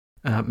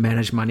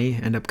manage money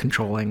end up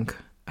controlling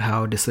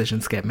how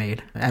decisions get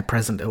made, at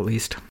present at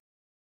least.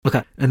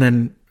 Okay, and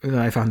then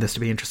I found this to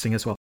be interesting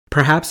as well.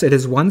 Perhaps it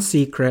is one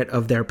secret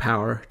of their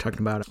power, talking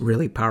about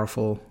really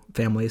powerful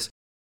families.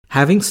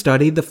 Having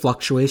studied the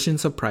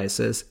fluctuations of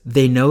prices,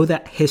 they know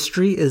that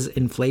history is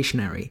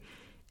inflationary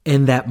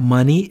and that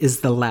money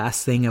is the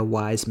last thing a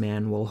wise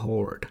man will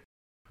hoard.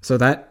 So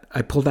that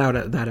I pulled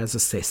out that as a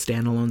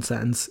standalone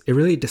sentence. It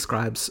really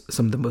describes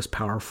some of the most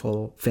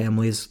powerful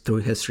families through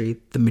history: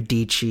 the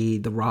Medici,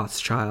 the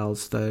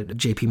Rothschilds, the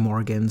J.P.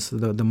 Morgans,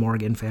 the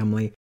Morgan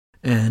family,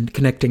 and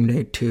connecting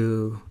it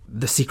to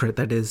the secret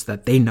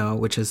that they know,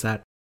 which is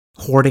that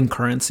hoarding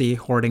currency,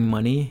 hoarding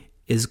money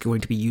is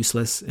going to be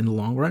useless in the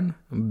long run,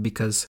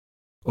 because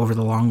over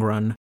the long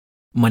run,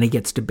 money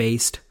gets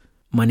debased,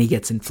 money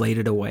gets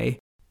inflated away,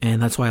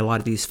 and that's why a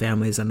lot of these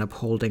families end up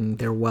holding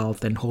their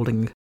wealth and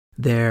holding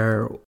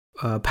their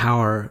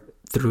power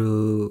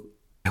through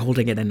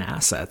holding it in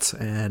assets,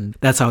 and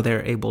that's how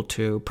they're able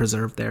to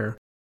preserve their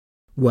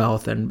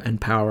wealth and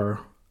power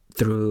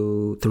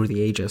through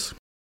the ages.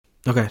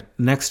 Okay,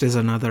 next is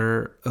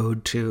another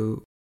ode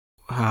to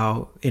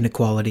how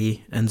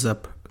inequality ends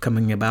up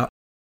coming about.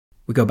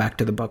 We go back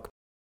to the book.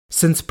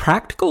 Since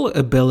practical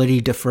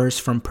ability differs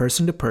from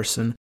person to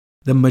person,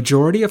 the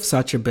majority of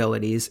such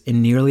abilities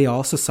in nearly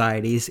all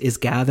societies is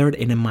gathered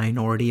in a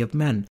minority of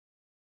men.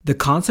 The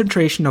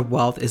concentration of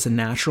wealth is a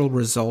natural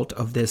result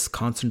of this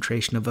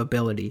concentration of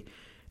ability,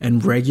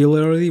 and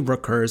regularly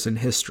recurs in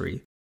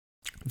history.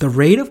 The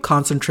rate of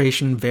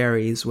concentration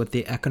varies with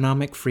the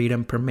economic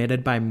freedom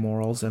permitted by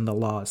morals and the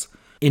laws.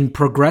 In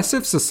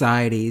progressive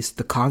societies,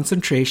 the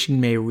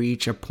concentration may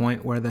reach a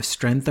point where the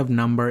strength of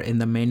number in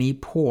the many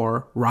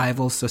poor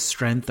rivals the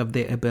strength of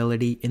the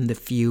ability in the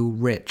few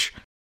rich.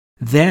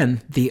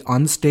 Then, the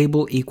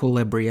unstable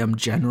equilibrium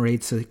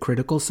generates a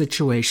critical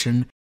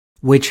situation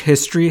which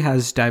history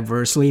has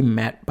diversely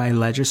met by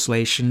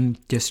legislation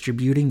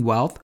distributing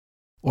wealth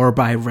or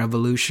by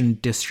revolution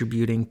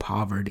distributing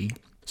poverty.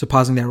 So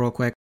pausing there real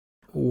quick,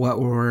 what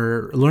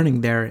we're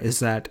learning there is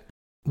that,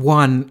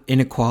 one,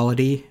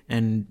 inequality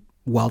and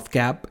wealth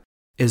gap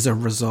is a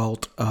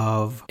result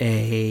of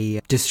a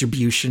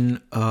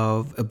distribution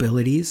of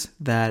abilities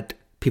that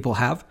people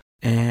have,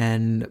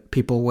 and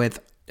people with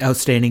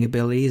outstanding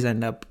abilities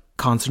end up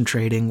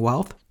concentrating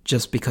wealth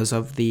just because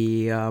of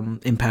the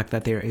impact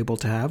that they're able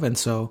to have. And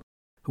so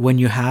when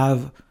you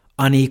have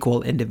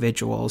unequal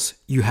individuals,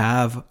 you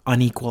have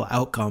unequal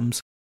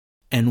outcomes,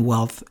 and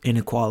wealth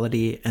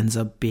inequality ends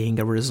up being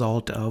a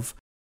result of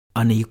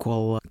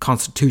unequal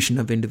constitution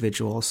of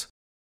individuals.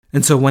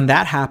 And so when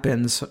that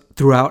happens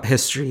throughout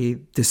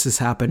history, this has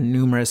happened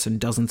numerous and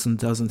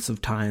dozens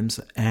of times.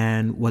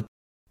 And what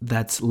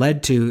that's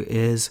led to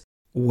is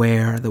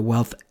where the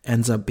wealth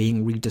ends up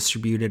being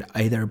redistributed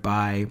either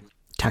by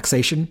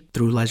taxation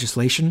through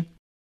legislation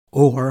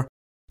or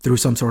through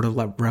some sort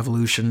of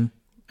revolution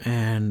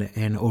and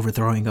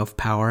overthrowing of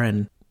power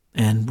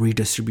and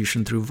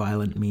redistribution through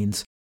violent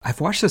means.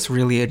 I've watched this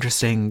really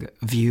interesting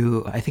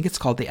view. I think it's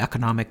called The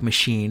Economic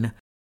Machine.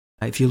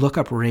 If you look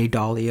up Ray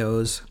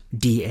Dalio's,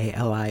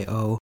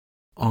 Dalio,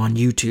 on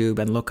YouTube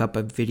and look up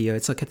a video,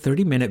 it's like a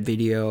 30-minute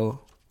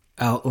video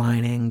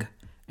outlining,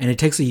 and it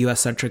takes a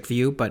US-centric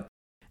view, but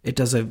it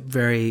does a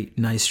very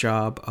nice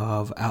job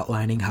of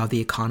outlining how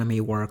the economy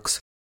works.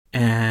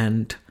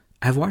 And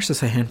I've watched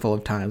this a handful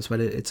of times,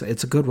 but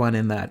it's a good one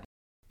in that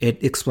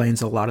it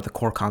explains a lot of the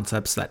core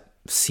concepts that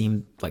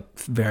seem like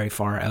very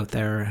far out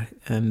there,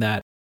 and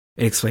that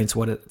it explains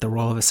what the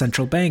role of a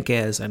central bank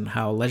is and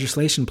how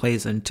legislation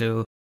plays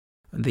into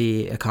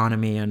the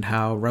economy and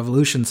how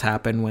revolutions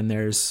happen when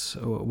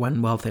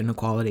wealth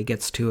inequality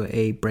gets to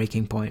a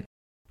breaking point.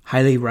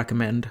 Highly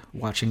recommend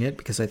watching it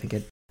because I think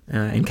it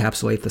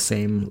encapsulates the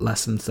same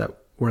lessons that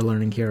we're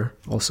learning here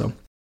also.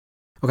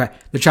 Okay,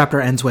 the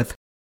chapter ends with,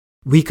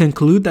 "We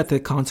conclude that the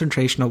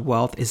concentration of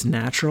wealth is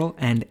natural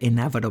and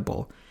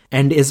inevitable,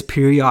 and is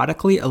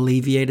periodically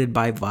alleviated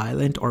by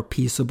violent or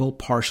peaceable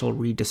partial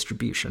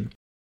redistribution.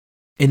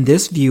 In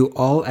this view,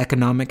 all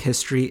economic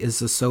history is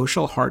the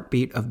social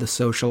heartbeat of the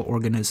social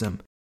organism,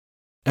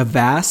 a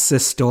vast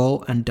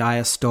systole and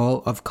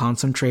diastole of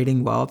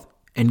concentrating wealth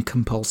and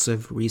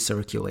compulsive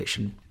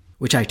recirculation,"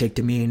 which I take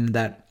to mean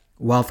that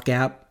wealth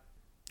gap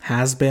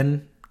has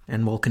been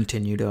and will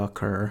continue to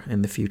occur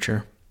in the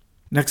future.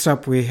 Next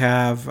up, we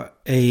have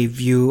a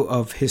view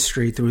of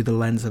history through the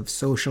lens of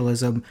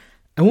socialism.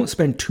 I won't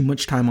spend too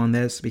much time on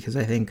this because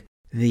I think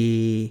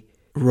the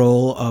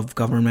role of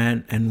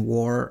government and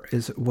war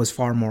was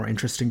far more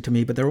interesting to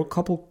me, but there were a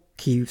couple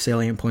key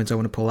salient points I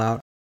want to pull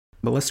out.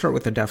 But let's start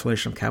with the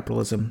definition of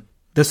capitalism.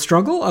 The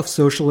struggle of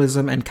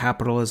socialism and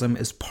capitalism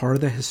is part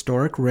of the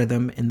historic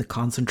rhythm in the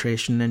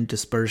concentration and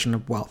dispersion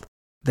of wealth.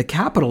 The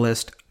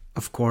capitalist,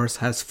 of course,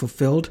 has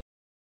fulfilled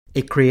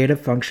a creative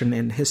function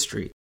in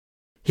history.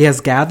 He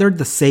has gathered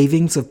the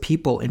savings of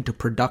people into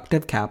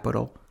productive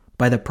capital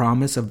by the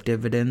promise of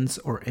dividends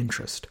or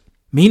interest.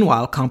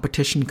 Meanwhile,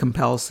 competition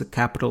compels the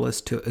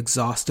capitalist to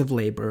exhaustive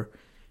labor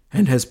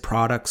and his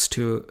products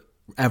to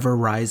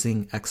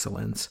ever-rising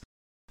excellence.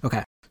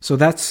 Okay, so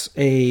that's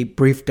a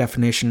brief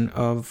definition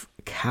of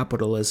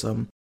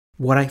capitalism.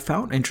 What I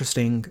found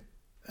interesting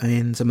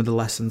in some of the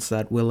lessons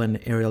that Will and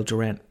Ariel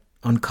Durant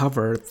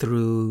uncover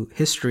through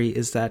history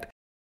is that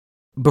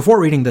before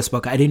reading this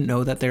book, I didn't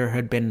know that there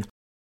had been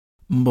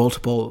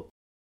multiple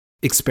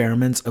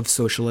experiments of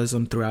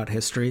socialism throughout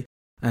history.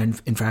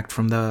 And in fact,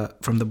 from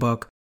the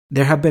book,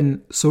 there have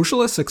been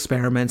socialist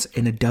experiments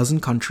in a dozen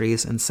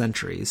countries and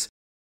centuries,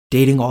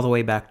 dating all the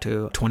way back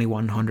to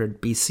 2100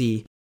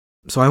 BC.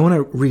 So I want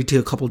to read to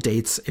you a couple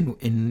dates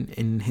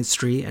in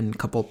history and a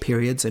couple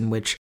periods in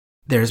which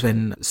there's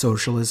been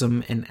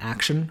socialism in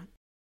action.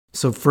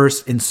 So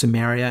first in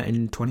Sumeria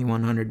in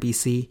 2100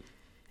 BC,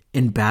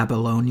 in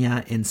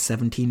Babylonia in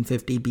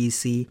 1750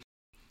 BC,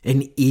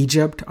 in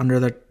Egypt under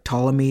the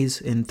Ptolemies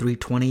in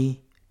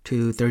 320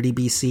 to 30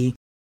 BC,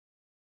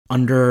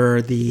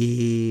 under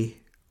the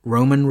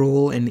Roman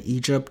rule in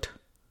Egypt,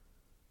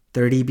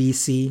 30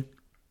 BC,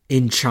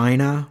 in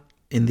China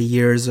in the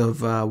years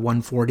of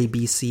 140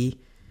 BC,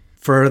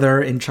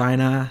 further in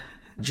China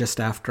just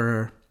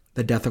after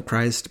the death of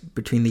Christ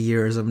between the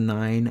years of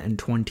 9 and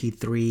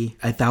 23,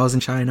 1000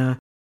 China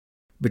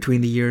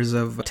between the years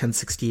of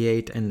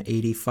 1068 and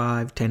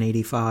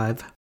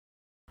 1085.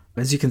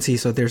 As you can see,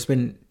 so there's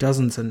been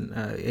dozens, and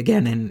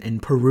again in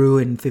Peru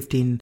in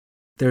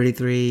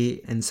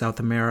 1533, in South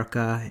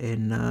America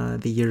in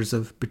the years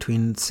of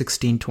between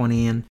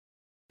 1620 and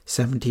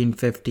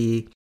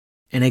 1750,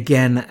 and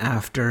again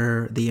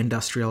after the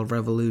Industrial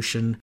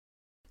Revolution.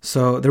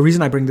 So the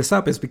reason I bring this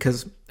up is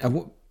because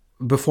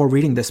before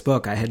reading this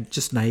book, I had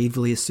just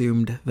naively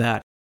assumed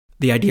that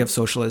the idea of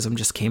socialism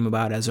just came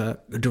about as a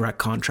direct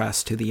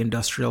contrast to the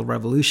Industrial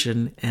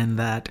Revolution, and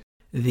that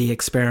the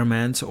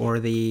experiment or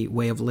the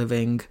way of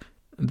living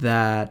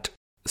that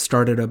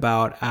started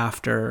about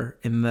after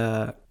in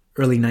the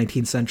early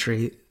 19th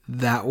century,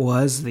 that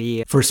was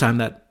the first time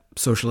that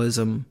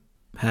socialism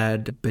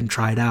had been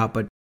tried out.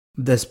 But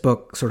this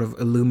book sort of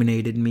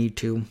illuminated me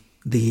to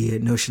the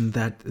notion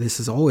that this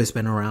has always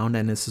been around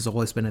and this has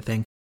always been a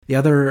thing. The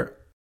other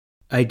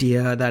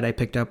idea that I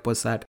picked up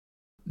was that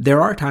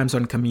there are times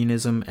when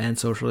communism and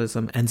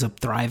socialism ends up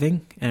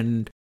thriving,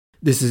 and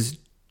this is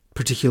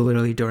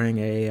particularly during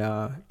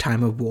a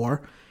time of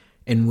war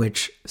in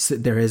which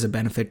there is a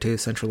benefit to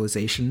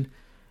centralization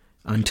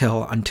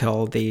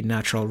until the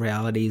natural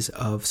realities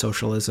of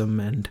socialism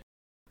and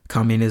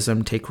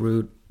communism take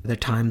root. The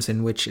times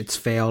in which it's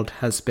failed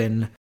has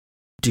been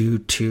due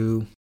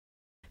to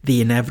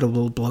the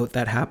inevitable bloat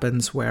that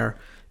happens where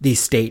these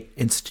state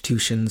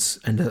institutions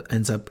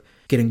ends up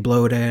getting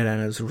bloated,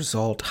 and as a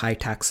result, high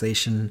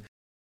taxation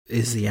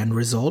is the end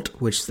result,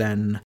 which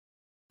then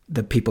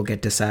the people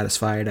get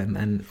dissatisfied and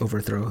then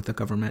overthrow the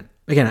government.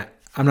 Again,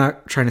 I'm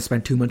not trying to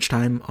spend too much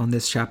time on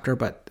this chapter,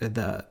 but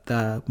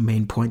the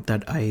main point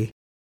that I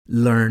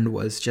learned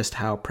was just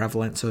how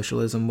prevalent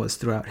socialism was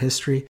throughout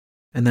history.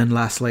 And then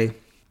lastly,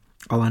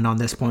 I'll end on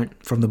this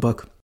point from the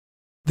book.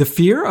 The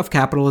fear of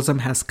capitalism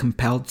has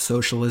compelled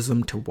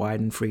socialism to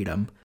widen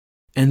freedom,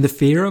 and the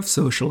fear of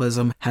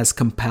socialism has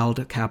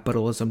compelled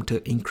capitalism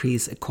to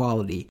increase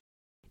equality.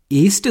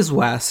 East is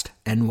west,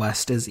 and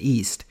west is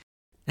east,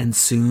 and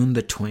soon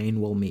the twain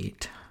will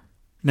meet.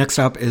 Next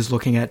up is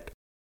looking at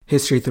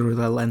history through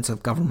the lens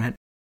of government.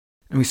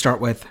 And we start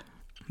with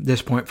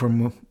this point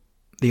from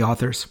the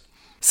authors.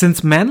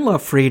 Since men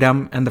love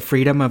freedom and the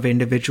freedom of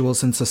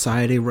individuals in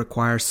society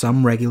requires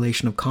some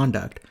regulation of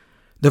conduct,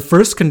 the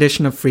first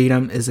condition of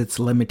freedom is its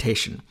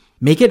limitation.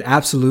 Make it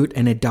absolute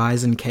and it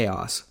dies in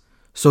chaos.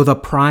 So the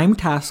prime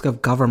task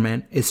of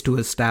government is to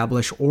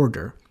establish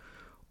order.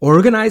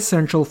 Organized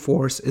central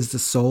force is the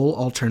sole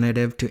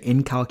alternative to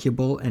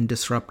incalculable and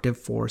disruptive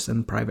force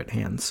in private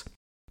hands.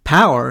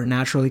 Power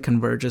naturally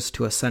converges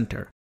to a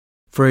center,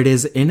 for it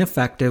is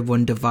ineffective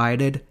when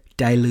divided,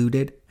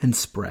 diluted, and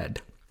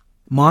spread.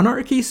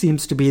 Monarchy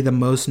seems to be the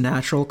most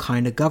natural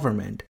kind of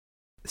government,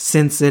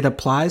 since it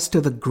applies to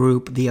the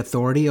group the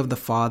authority of the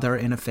father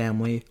in a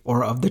family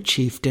or of the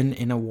chieftain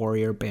in a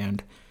warrior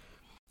band.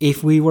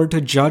 If we were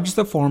to judge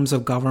the forms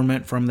of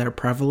government from their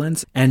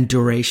prevalence and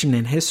duration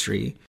in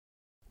history,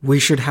 we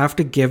should have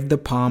to give the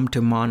palm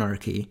to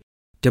monarchy.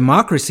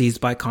 Democracies,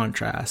 by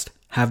contrast,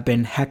 have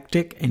been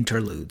hectic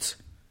interludes.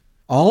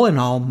 All in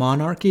all,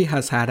 monarchy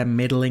has had a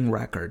middling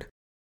record.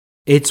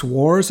 Its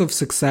wars of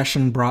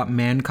succession brought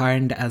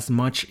mankind as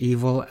much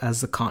evil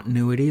as the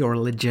continuity or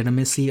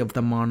legitimacy of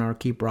the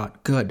monarchy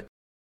brought good.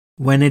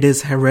 When it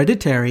is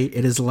hereditary,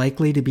 it is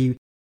likely to be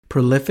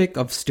prolific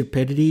of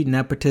stupidity,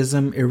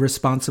 nepotism,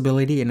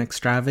 irresponsibility, and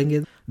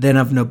extravagance than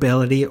of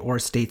nobility or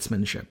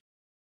statesmanship.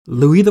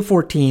 Louis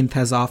XIV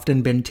has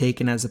often been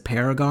taken as a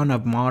paragon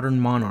of modern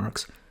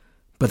monarchs,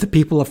 but the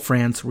people of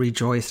France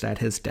rejoiced at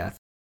his death.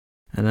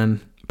 And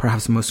then,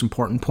 perhaps the most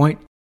important point,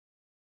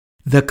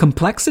 the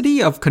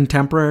complexity of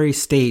contemporary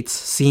states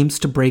seems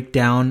to break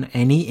down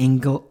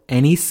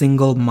any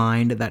single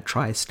mind that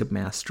tries to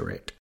master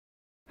it.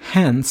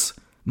 Hence,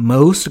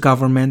 most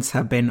governments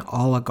have been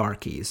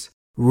oligarchies,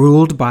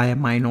 ruled by a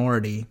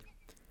minority,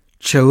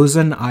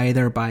 chosen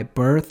either by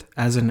birth,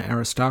 as in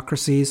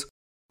aristocracies,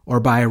 or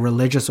by a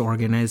religious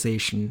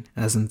organization,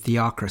 as in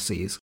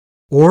theocracies,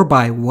 or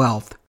by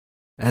wealth,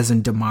 as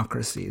in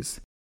democracies.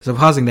 So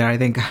pausing there, I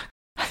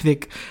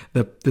think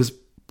there's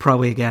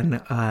probably,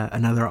 again,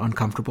 another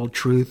uncomfortable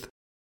truth.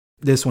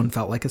 This one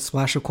felt like a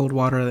splash of cold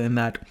water in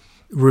that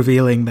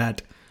revealing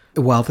that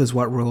wealth is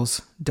what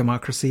rules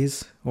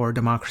democracies, or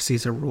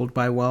democracies are ruled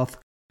by wealth.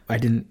 I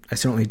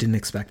certainly didn't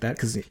expect that,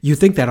 because you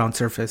think that on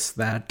surface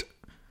that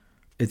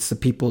it's the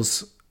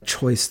people's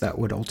choice that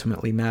would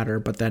ultimately matter,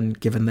 but then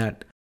given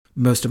that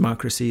most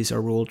democracies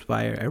are ruled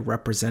by a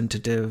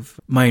representative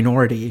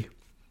minority,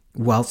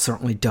 wealth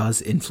certainly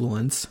does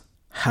influence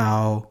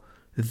how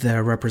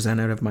the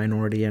representative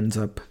minority ends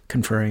up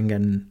conferring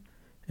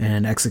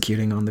and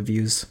executing on the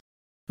views.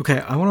 Okay,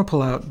 I want to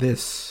pull out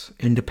this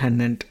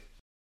independent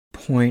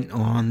point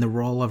on the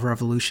role of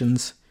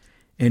revolutions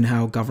in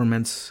how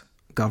governments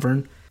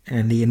govern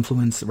and the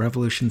influence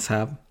revolutions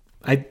have.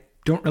 I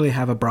don't really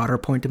have a broader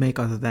point to make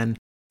other than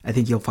I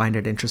think you'll find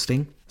it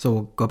interesting. So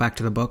we'll go back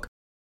to the book.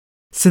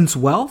 Since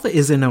wealth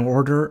is an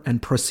order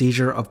and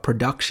procedure of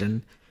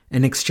production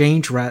and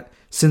exchange,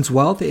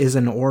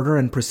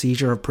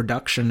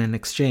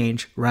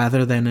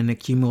 rather than an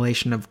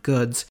accumulation of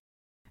goods,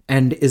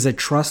 and is a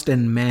trust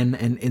in men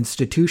and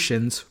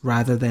institutions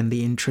rather than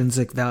the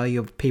intrinsic value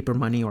of paper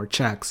money or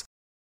checks,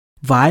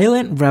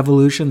 violent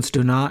revolutions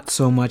do not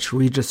so much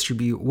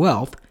redistribute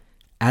wealth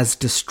as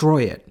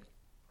destroy it.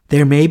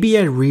 There may be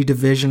a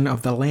redivision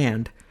of the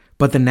land,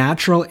 But the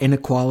natural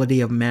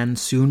inequality of men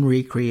soon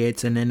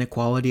recreates an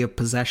inequality of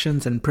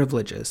possessions and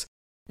privileges,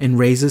 and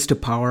raises to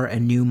power a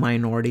new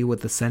minority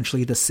with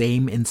essentially the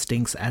same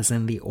instincts as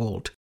in the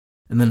old.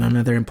 And then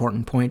another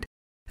important point,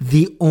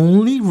 the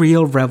only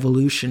real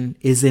revolution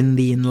is in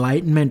the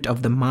enlightenment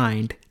of the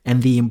mind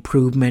and the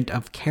improvement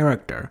of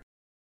character.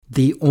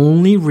 The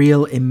only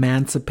real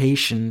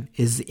emancipation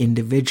is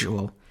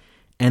individual,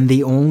 and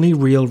the only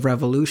real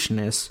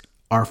revolutionists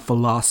are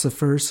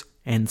philosophers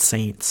and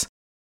saints.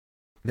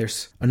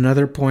 There's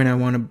another point I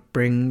want to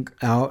bring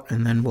out,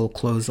 and then we'll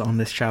close on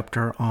this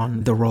chapter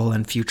on the role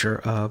and future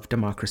of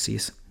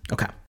democracies.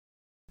 Okay,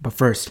 but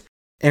first,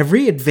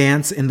 every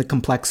advance in the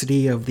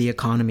complexity of the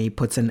economy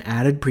puts an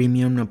added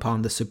premium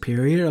upon the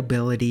superior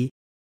ability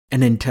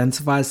and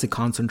intensifies the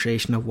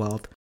concentration of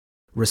wealth,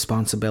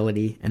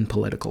 responsibility, and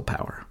political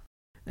power.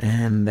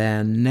 And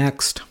then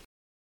next,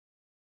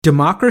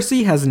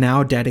 democracy has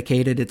now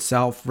dedicated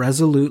itself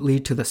resolutely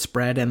to the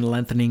spread and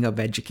lengthening of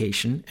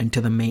education and to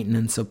the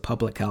maintenance of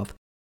public health.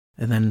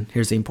 And then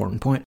here's the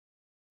important point.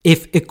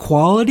 If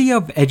equality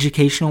of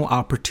educational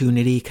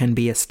opportunity can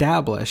be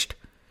established,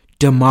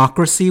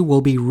 democracy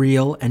will be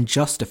real and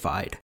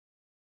justified.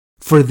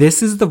 For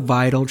this is the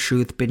vital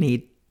truth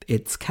beneath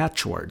its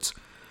catchwords,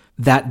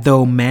 that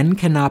though men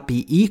cannot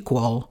be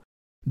equal,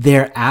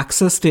 their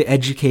access to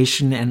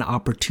education and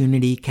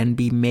opportunity can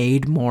be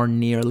made more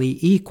nearly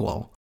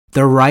equal.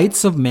 The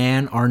rights of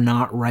man are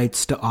not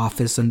rights to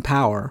office and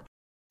power,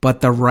 but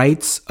the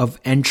rights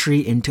of entry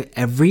into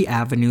every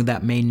avenue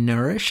that may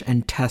nourish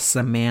and test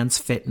a man's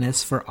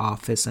fitness for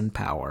office and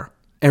power.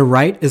 A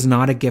right is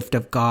not a gift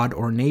of God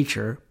or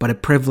nature, but a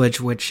privilege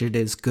which it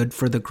is good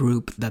for the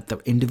group that the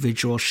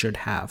individual should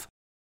have.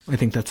 I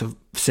think that's a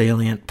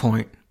salient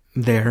point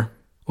there,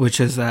 which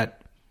is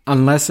that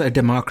unless a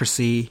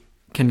democracy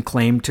can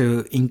claim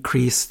to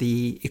increase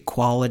the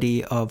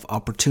equality of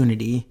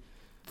opportunity,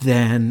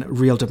 then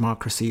real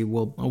democracy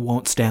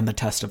won't stand the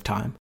test of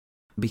time,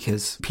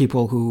 because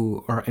people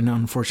who are in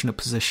unfortunate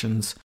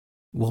positions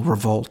will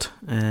revolt.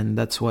 And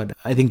I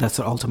think that's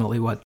ultimately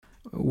what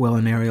Will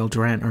and Ariel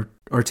Durant are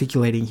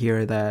articulating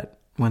here, that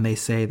when they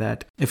say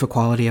that if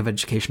equality of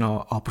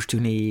educational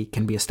opportunity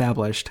can be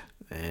established,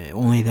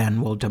 only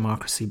then will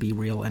democracy be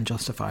real and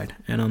justified.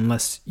 And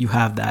unless you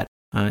have that,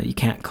 you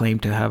can't claim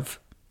to have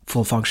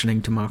full functioning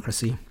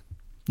democracy.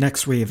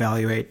 Next, we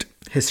evaluate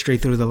history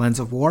through the lens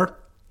of war.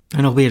 And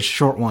it'll be a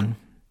short one,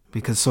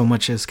 because so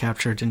much is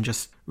captured in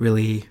just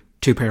really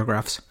 2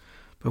 paragraphs.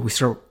 But we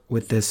start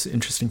with this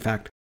interesting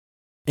fact.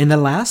 In the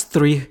last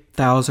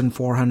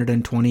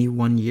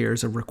 3,421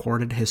 years of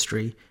recorded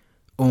history,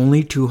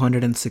 only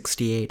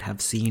 268 have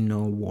seen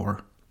no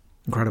war.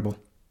 Incredible.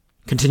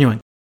 Continuing.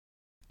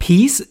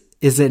 Peace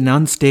is an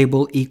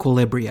unstable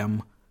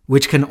equilibrium,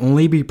 which can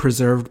only be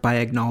preserved by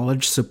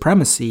acknowledged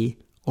supremacy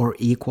or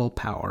equal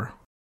power.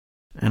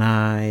 And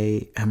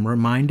I am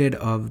reminded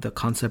of the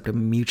concept of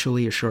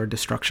mutually assured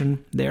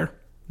destruction there,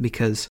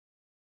 because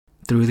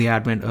through the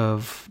advent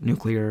of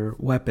nuclear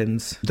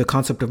weapons, the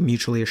concept of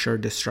mutually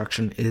assured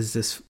destruction is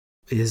this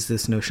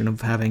notion of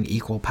having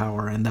equal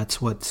power, and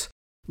that's what's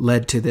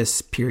led to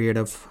this period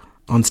of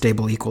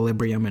unstable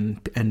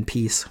equilibrium and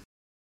peace.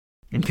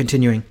 And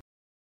continuing,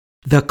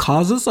 the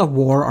causes of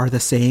war are the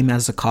same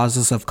as the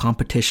causes of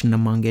competition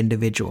among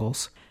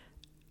individuals.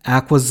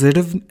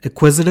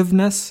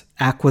 Acquisitiveness,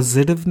 I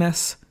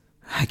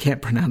can't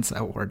pronounce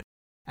that word.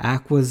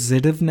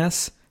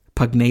 Acquisitiveness,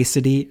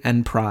 pugnacity,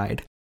 and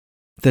pride.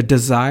 The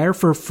desire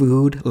for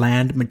food,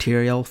 land,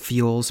 material,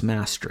 fuels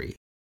mastery.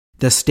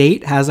 The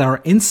state has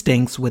our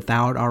instincts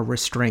without our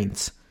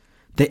restraints.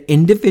 The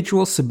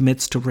individual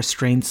submits to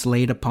restraints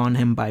laid upon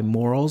him by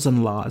morals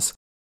and laws,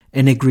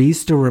 and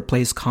agrees to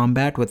replace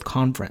combat with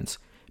conference,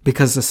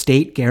 because the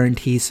state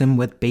guarantees him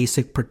with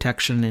basic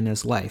protection in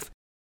his life,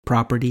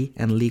 property,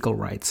 and legal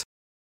rights.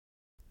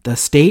 The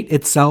state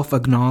itself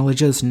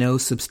acknowledges no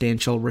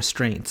substantial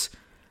restraints,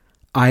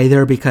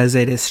 either because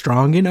it is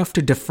strong enough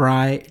to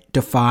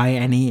defy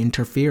any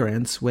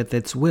interference with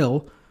its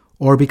will,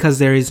 or because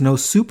there is no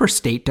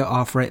superstate to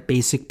offer it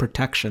basic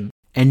protection,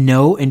 and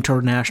no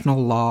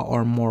international law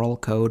or moral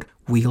code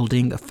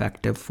wielding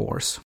effective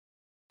force.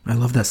 I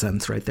love that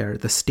sentence right there.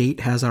 The state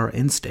has our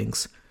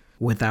instincts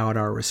without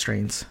our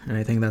restraints. And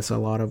I think that's a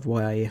lot of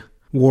why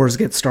wars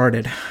get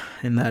started,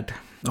 in that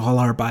all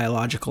our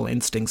biological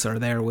instincts are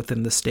there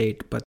within the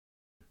state, but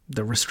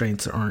the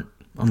restraints aren't,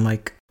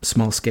 unlike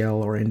small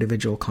scale or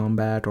individual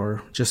combat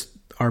or just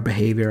our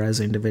behavior as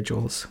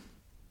individuals.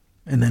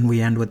 And then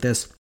we end with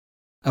this.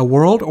 A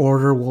world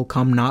order will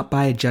come not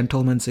by a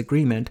gentleman's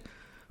agreement,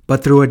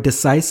 but through a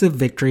decisive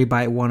victory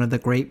by one of the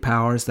great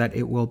powers that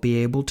it will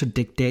be able to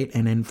dictate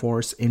and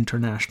enforce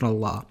international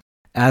law,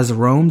 as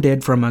Rome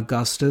did from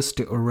Augustus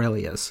to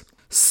Aurelius.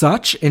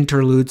 Such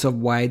interludes of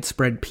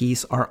widespread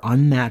peace are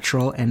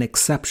unnatural and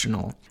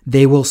exceptional.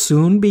 They will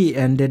soon be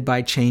ended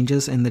by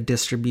changes in the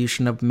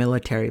distribution of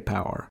military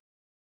power.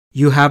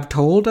 You have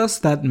told us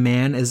that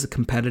man is a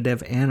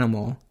competitive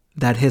animal,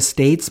 that his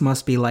states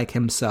must be like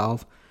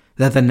himself,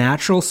 that the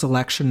natural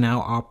selection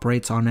now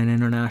operates on an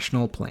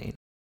international plane.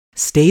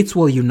 States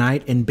will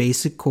unite in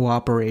basic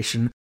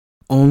cooperation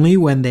only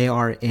when they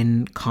are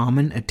in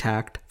common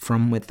attack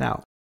from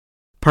without.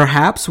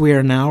 Perhaps we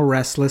are now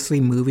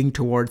restlessly moving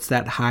towards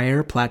that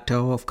higher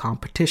plateau of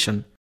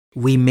competition.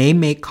 We may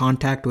make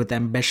contact with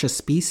ambitious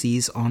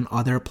species on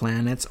other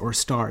planets or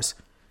stars.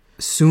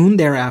 Soon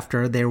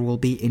thereafter, there will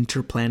be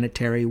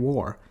interplanetary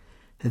war.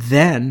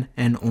 Then,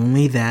 and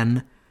only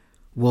then,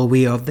 will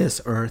we of this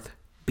earth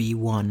be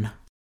one.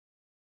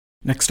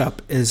 Next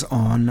up is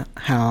on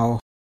how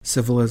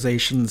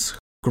civilizations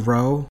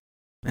grow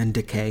and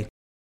decay.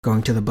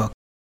 Going to the book.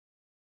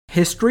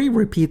 History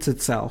repeats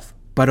itself,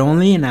 but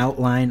only in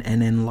outline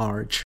and in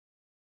large.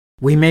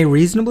 We may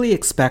reasonably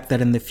expect that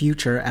in the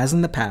future, as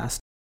in the past,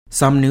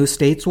 some new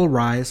states will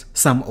rise,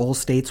 some old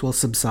states will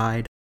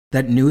subside,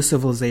 that new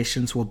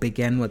civilizations will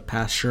begin with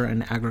pasture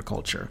and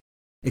agriculture,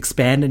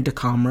 expand into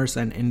commerce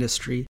and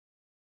industry,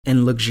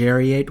 and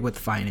luxuriate with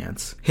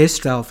finance.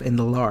 Itself in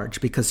the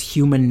large, because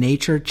human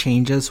nature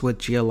changes with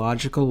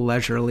geological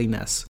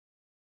leisureliness,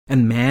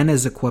 and man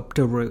is equipped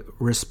to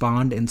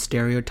respond in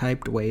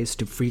stereotyped ways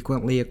to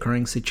frequently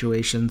occurring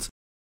situations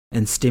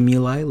and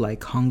stimuli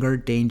like hunger,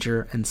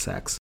 danger, and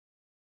sex.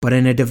 But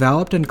in a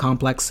developed and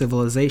complex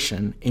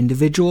civilization,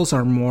 individuals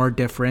are more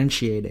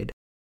differentiated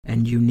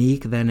and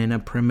unique than in a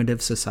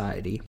primitive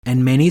society,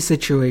 and many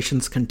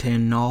situations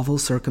contain novel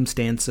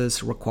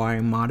circumstances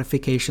requiring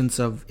modifications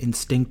of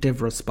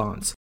instinctive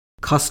response.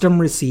 Custom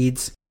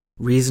recedes,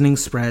 reasoning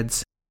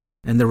spreads,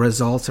 and the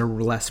results are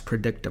less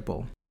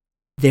predictable.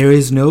 There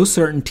is no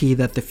certainty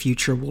that the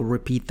future will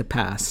repeat the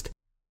past.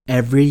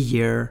 Every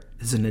year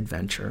is an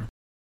adventure.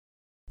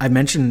 I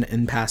mentioned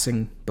in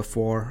passing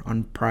before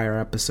on prior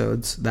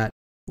episodes that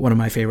one of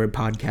my favorite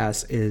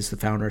podcasts is the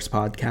Founders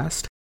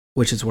Podcast,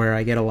 which is where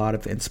I get a lot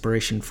of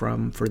inspiration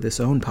from for this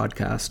own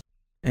podcast.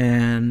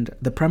 And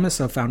the premise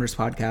of Founders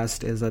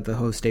Podcast is that the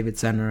host, David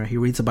Senner, he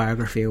reads a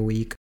biography a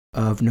week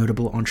of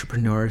notable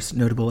entrepreneurs,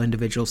 notable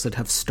individuals that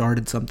have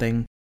started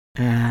something.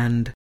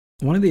 And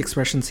one of the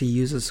expressions he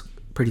uses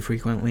pretty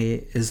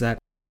frequently is that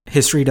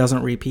history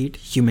doesn't repeat,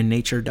 human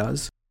nature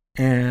does.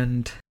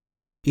 And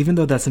even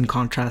though that's in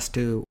contrast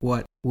to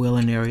what Will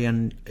and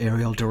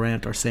Ariel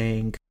Durant are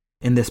saying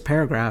in this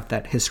paragraph,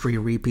 that history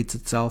repeats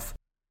itself,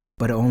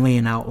 but only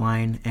in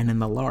outline and in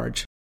the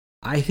large,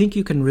 I think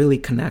you can really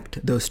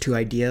connect those two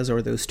ideas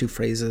or those two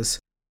phrases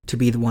to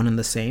be the one and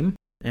the same,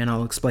 and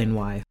I'll explain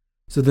why.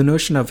 So the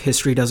notion of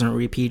history doesn't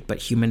repeat, but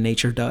human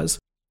nature does,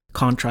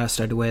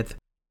 contrasted with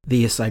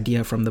this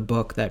idea from the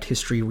book that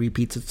history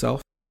repeats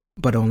itself,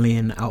 but only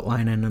in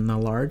outline and in the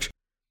large.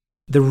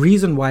 The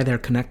reason why they're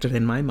connected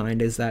in my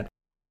mind is that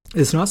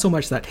it's not so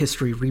much that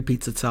history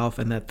repeats itself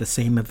and that the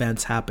same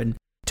events happen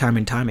time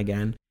and time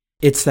again.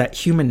 It's that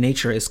human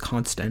nature is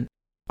constant.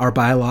 Our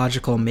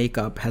biological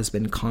makeup has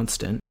been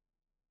constant.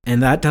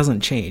 And that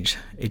doesn't change.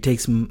 It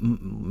takes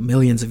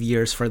millions of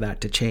years for that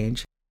to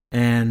change.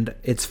 And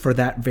it's for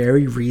that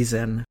very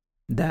reason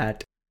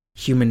that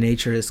human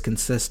nature is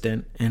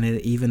consistent. And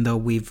even though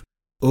we've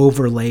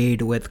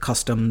overlaid with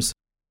customs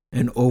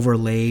and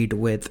overlaid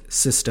with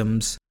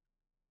systems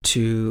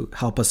to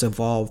help us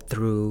evolve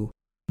through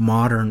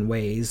modern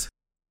ways,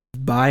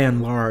 by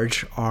and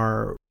large,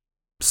 our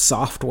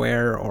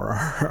software or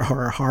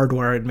our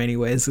hardware in many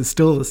ways is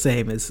still the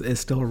same, is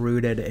still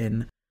rooted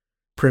in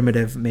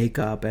primitive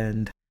makeup.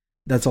 And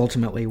that's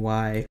ultimately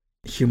why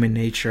human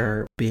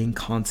nature being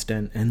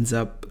constant ends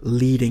up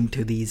leading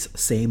to these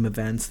same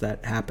events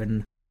that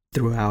happen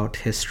throughout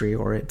history,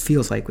 or it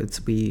feels like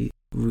we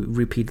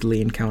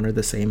repeatedly encounter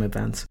the same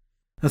events.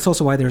 That's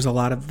also why there's a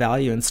lot of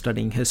value in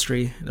studying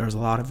history. There's a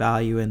lot of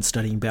value in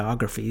studying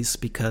biographies,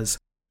 because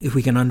if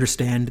we can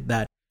understand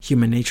that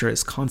human nature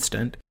is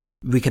constant,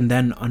 we can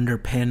then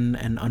underpin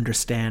and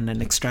understand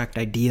and extract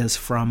ideas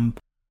from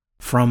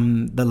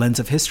the lens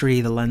of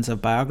history, the lens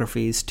of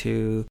biographies,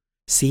 to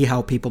see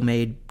how people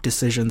made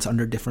decisions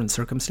under different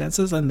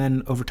circumstances. And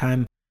then over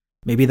time,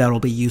 maybe that'll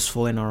be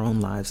useful in our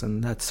own lives.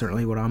 And that's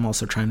certainly what I'm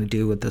also trying to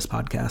do with this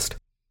podcast.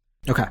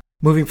 Okay,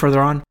 moving further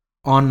on.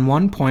 On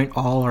one point,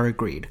 all are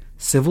agreed.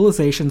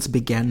 Civilizations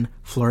begin,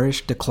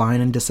 flourish,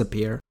 decline, and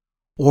disappear,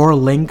 or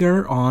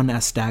linger on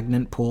as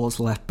stagnant pools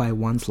left by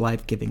once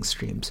life-giving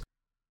streams.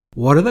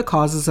 What are the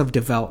causes of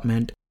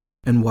development,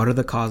 and what are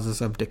the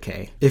causes of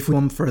decay? If we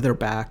come further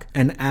back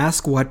and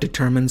ask what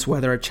determines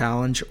whether a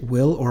challenge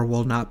will or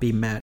will not be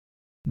met,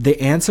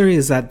 the answer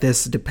is that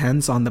this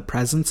depends on the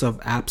presence of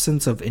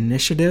absence of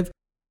initiative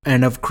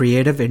and of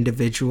creative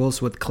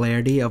individuals with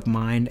clarity of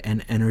mind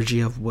and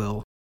energy of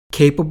will,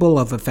 capable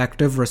of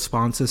effective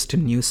responses to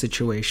new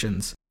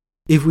situations.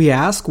 If we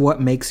ask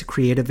what makes a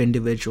creative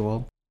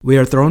individual, we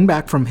are thrown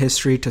back from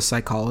history to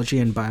psychology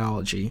and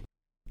biology,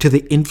 to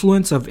the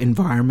influence of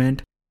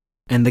environment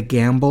and the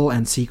gamble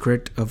and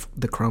secret of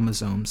the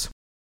chromosomes.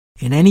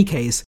 In any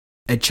case,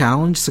 a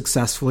challenge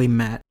successfully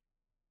met,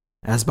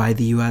 as by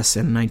the US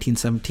in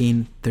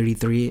 1917,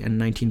 33, and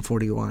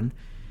 1941,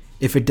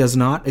 if it does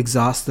not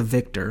exhaust the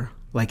victor,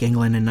 like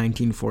England in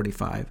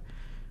 1945,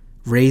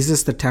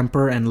 raises the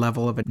temper and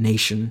level of a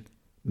nation,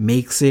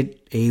 makes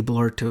it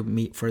abler to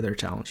meet further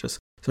challenges.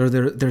 So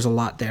there's a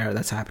lot there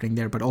that's happening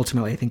there. But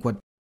ultimately, I think what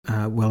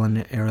Will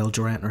and Ariel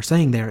Durant are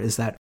saying there is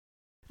that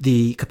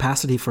the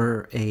capacity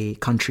for a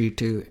country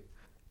to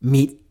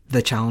meet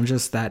the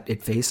challenges that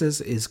it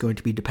faces is going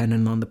to be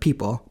dependent on the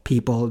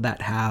people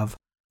that have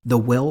the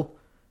will,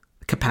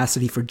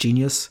 capacity for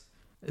genius,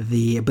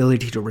 the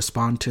ability to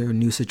respond to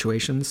new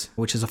situations,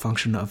 which is a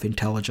function of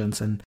intelligence.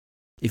 And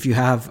if you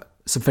have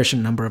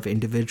sufficient number of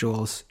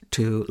individuals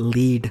to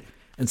lead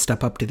and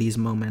step up to these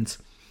moments,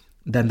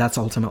 then that's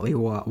ultimately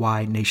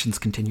why nations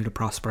continue to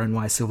prosper and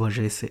why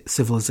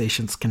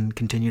civilizations can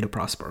continue to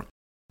prosper.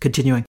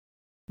 Continuing,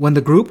 when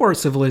the group or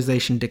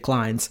civilization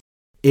declines,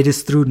 it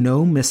is through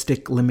no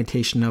mystic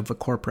limitation of a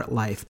corporate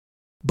life,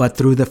 but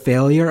through the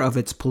failure of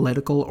its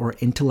political or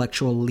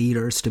intellectual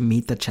leaders to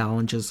meet the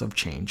challenges of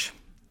change.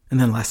 And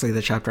then lastly,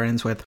 the chapter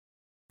ends with,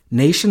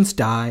 nations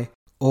die,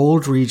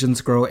 old regions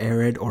grow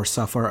arid or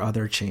suffer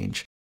other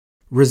change.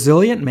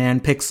 Resilient man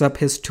picks up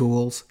his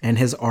tools and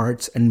his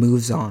arts and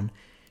moves on,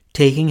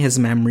 taking his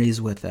memories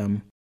with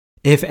him.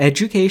 If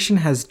education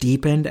has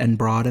deepened and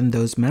broadened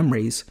those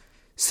memories,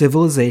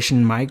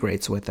 civilization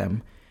migrates with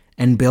him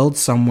and builds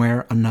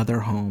somewhere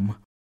another home.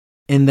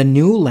 In the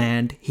new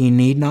land, he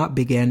need not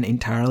begin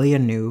entirely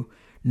anew,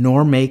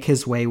 nor make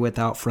his way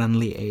without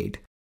friendly aid.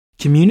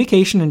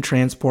 Communication and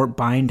transport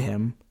bind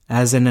him,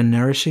 as in a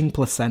nourishing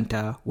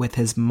placenta, with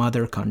his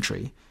mother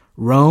country.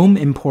 Rome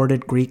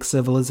imported Greek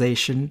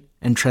civilization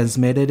and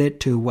transmitted it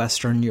to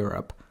Western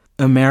Europe.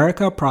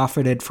 America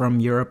profited from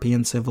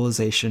European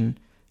civilization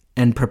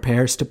and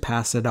prepares to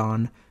pass it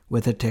on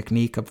with a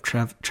technique of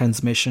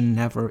transmission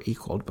never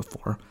equaled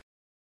before.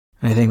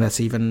 I think that's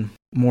even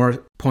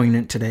more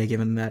poignant today,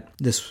 given that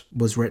this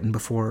was written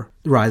before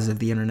the rise of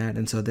the internet.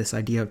 And so this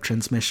idea of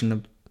transmission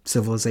of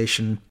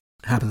civilization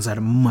happens at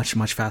a much,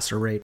 much faster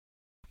rate.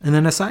 And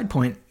then a side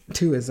point,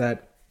 too, is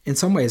that in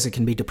some ways it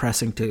can be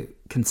depressing to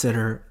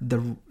consider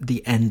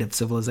the end of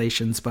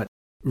civilizations. But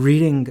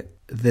reading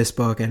this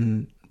book,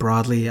 and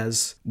broadly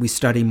as we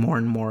study more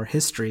and more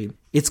history,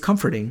 it's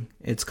comforting.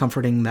 It's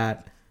comforting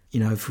that,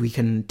 if we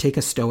can take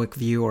a stoic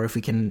view, or if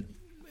we can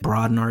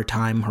broaden our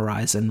time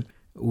horizon,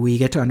 we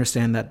get to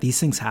understand that these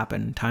things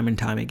happen time and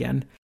time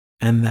again,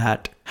 and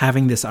that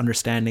having this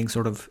understanding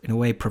sort of, in a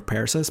way,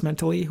 prepares us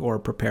mentally, or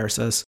prepares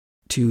us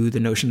to the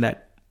notion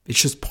that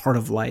it's just part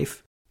of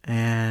life,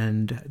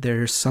 and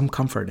there's some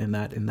comfort in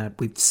that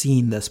we've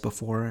seen this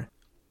before.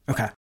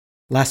 Okay.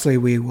 Lastly,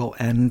 we will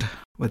end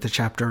with the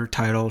chapter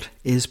titled,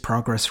 Is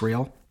Progress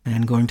Real?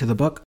 And going to the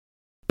book.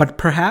 But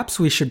perhaps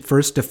we should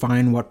first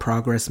define what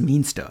progress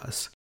means to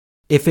us.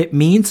 If it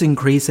means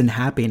increase in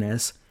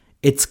happiness,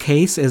 its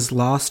case is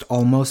lost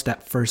almost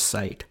at first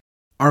sight.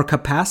 Our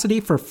capacity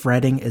for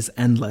fretting is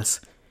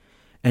endless,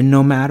 and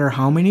no matter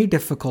how many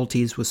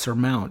difficulties we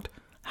surmount,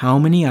 how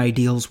many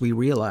ideals we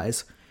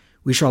realize,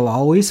 we shall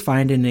always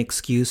find an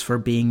excuse for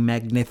being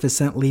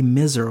magnificently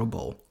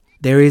miserable.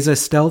 There is a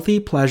stealthy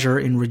pleasure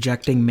in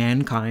rejecting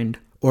mankind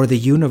or the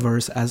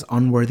universe as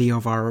unworthy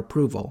of our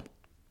approval.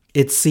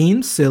 It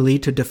seems silly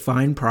to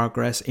define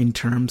progress in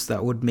terms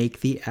that would make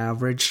the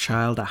average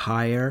child a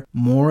higher,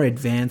 more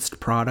advanced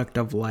product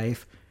of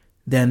life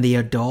than the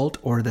adult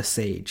or the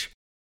sage.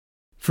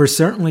 For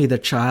certainly the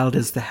child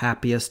is the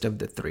happiest of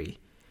the three.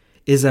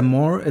 Is a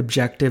more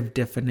objective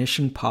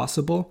definition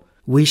possible?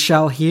 We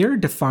shall here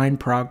define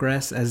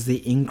progress as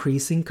the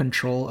increasing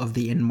control of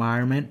the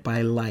environment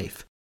by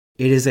life.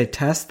 It is a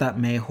test that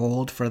may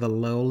hold for the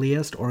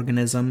lowliest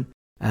organism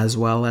as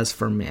well as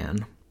for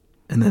man.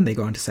 And then the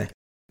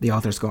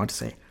authors go on to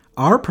say,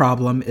 our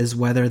problem is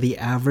whether the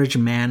average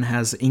man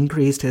has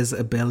increased his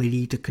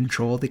ability to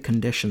control the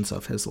conditions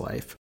of his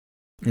life.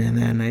 And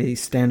then a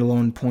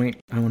standalone point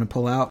I want to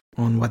pull out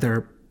on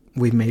whether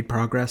we've made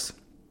progress.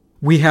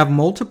 We have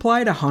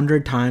multiplied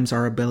 100 times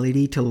our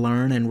ability to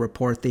learn and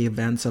report the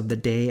events of the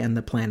day and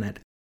the planet.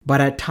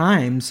 But at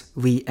times,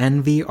 we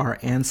envy our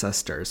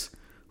ancestors,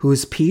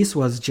 whose peace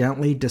was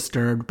gently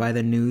disturbed by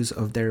the news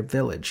of their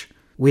village.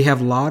 We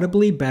have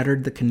laudably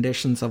bettered the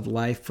conditions of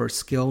life for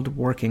skilled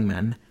working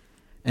men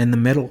and the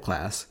middle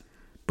class,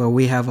 but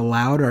we have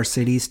allowed our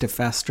cities to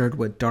fester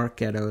with dark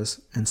ghettos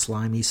and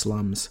slimy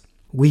slums.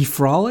 We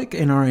frolic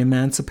in our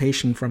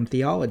emancipation from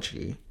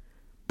theology,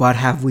 but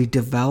have we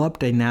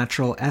developed a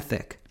natural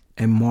ethic,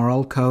 a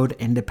moral code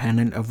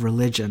independent of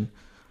religion,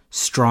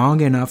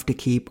 strong enough to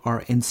keep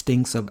our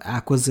instincts of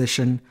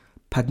acquisition,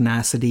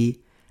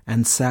 pugnacity,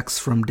 and sex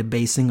from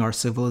debasing our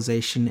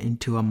civilization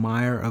into a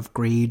mire of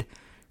greed,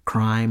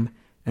 crime,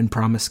 and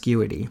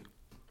promiscuity?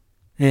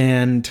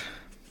 And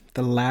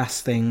the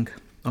last thing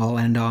I'll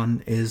end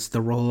on is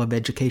the role of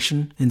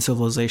education in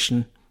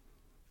civilization.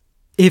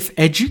 If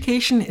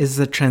education is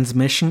the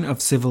transmission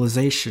of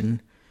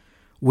civilization,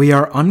 we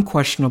are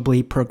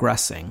unquestionably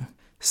progressing.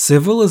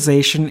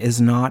 Civilization is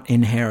not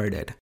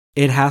inherited.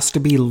 It has to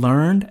be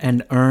learned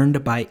and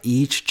earned by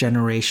each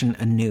generation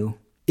anew.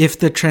 If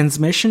the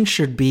transmission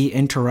should be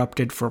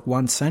interrupted for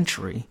 1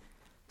 century,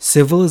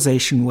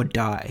 civilization would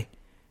die,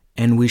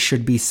 and we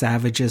should be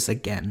savages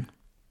again.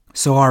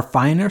 So our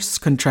finest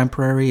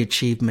contemporary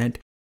achievement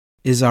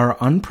is our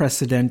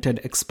unprecedented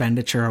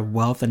expenditure of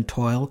wealth and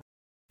toil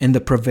in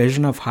the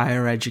provision of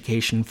higher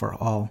education for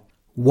all.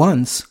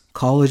 Once,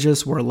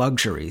 colleges were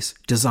luxuries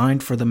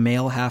designed for the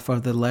male half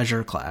of the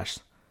leisure class.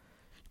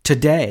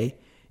 Today,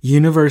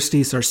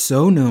 universities are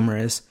so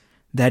numerous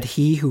that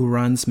he who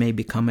runs may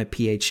become a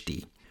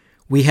PhD.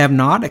 We have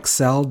not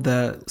excelled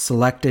the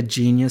selected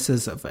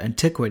geniuses of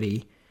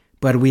antiquity,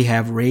 but we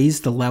have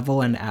raised the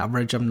level and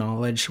average of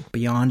knowledge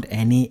beyond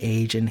any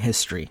age in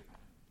history.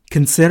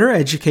 Consider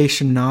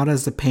education not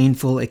as the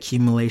painful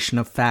accumulation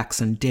of facts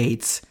and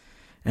dates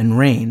and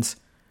reigns,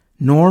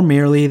 nor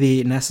merely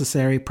the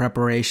necessary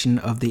preparation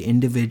of the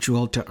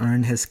individual to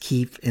earn his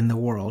keep in the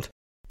world,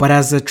 but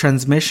as the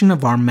transmission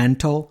of our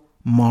mental,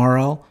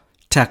 moral,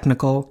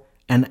 technical,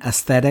 and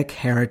aesthetic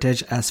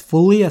heritage as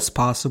fully as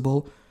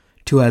possible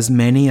to as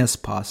many as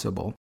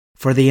possible,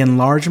 for the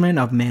enlargement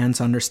of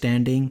man's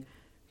understanding,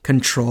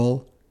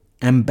 control,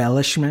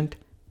 embellishment,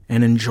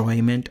 and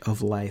enjoyment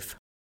of life.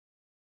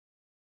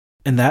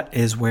 And that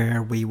is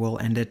where we will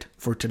end it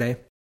for today.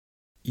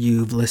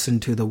 You've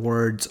listened to the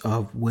words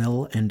of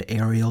Will and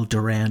Ariel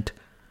Durant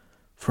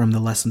from the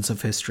Lessons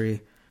of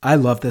History. I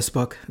love this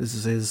book.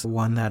 This is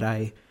one that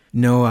I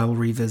know I'll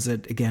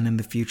revisit again in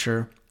the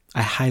future.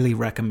 I highly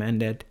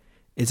recommend it.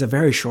 It's a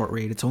very short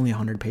read. It's only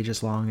 100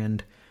 pages long,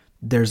 and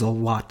there's a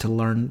lot to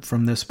learn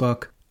from this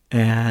book.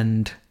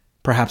 And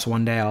perhaps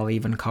one day I'll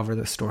even cover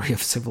the story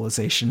of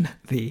civilization,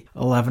 the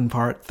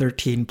 11-part,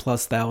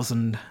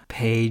 13,000+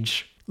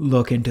 page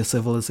look into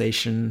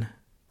civilization.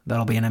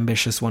 That'll be an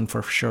ambitious one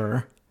for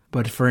sure.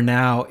 But for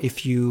now,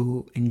 if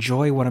you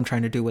enjoy what I'm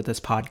trying to do with this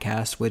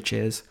podcast, which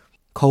is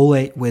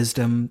collate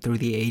wisdom through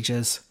the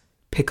ages,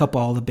 pick up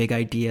all the big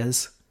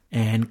ideas,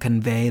 and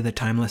convey the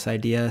timeless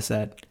ideas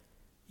that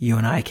you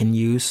and I can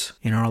use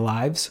in our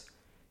lives.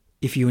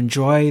 If you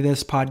enjoy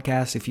this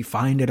podcast, if you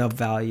find it of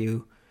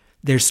value,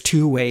 there's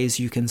two ways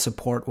you can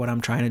support what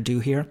I'm trying to do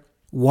here.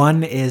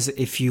 One is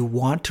if you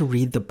want to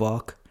read the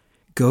book,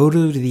 go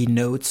to the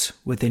notes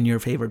within your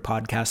favorite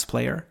podcast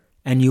player,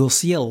 and you'll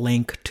see a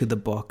link to the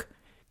book.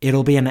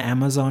 It'll be an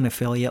Amazon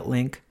affiliate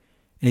link.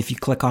 And if you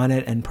click on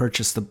it and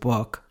purchase the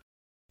book,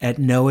 at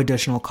no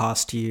additional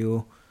cost to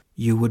you,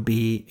 you would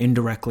be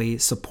indirectly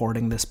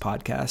supporting this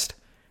podcast.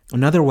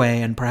 Another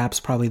way, and perhaps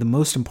probably the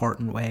most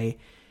important way,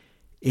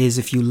 is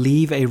if you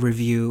leave a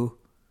review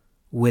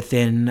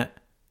within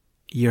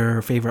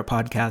your favorite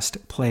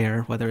podcast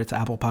player, whether it's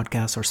Apple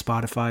Podcasts or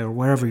Spotify or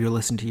wherever you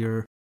listen to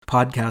your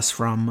podcasts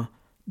from.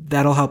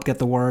 That'll help get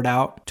the word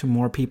out to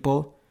more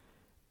people.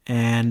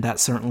 And that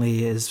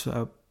certainly is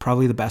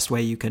probably the best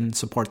way you can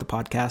support the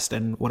podcast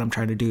and what I'm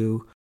trying to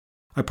do.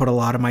 I put a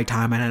lot of my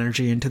time and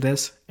energy into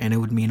this, and it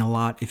would mean a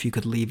lot if you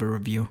could leave a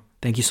review.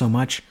 Thank you so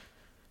much.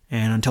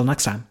 And until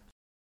next time.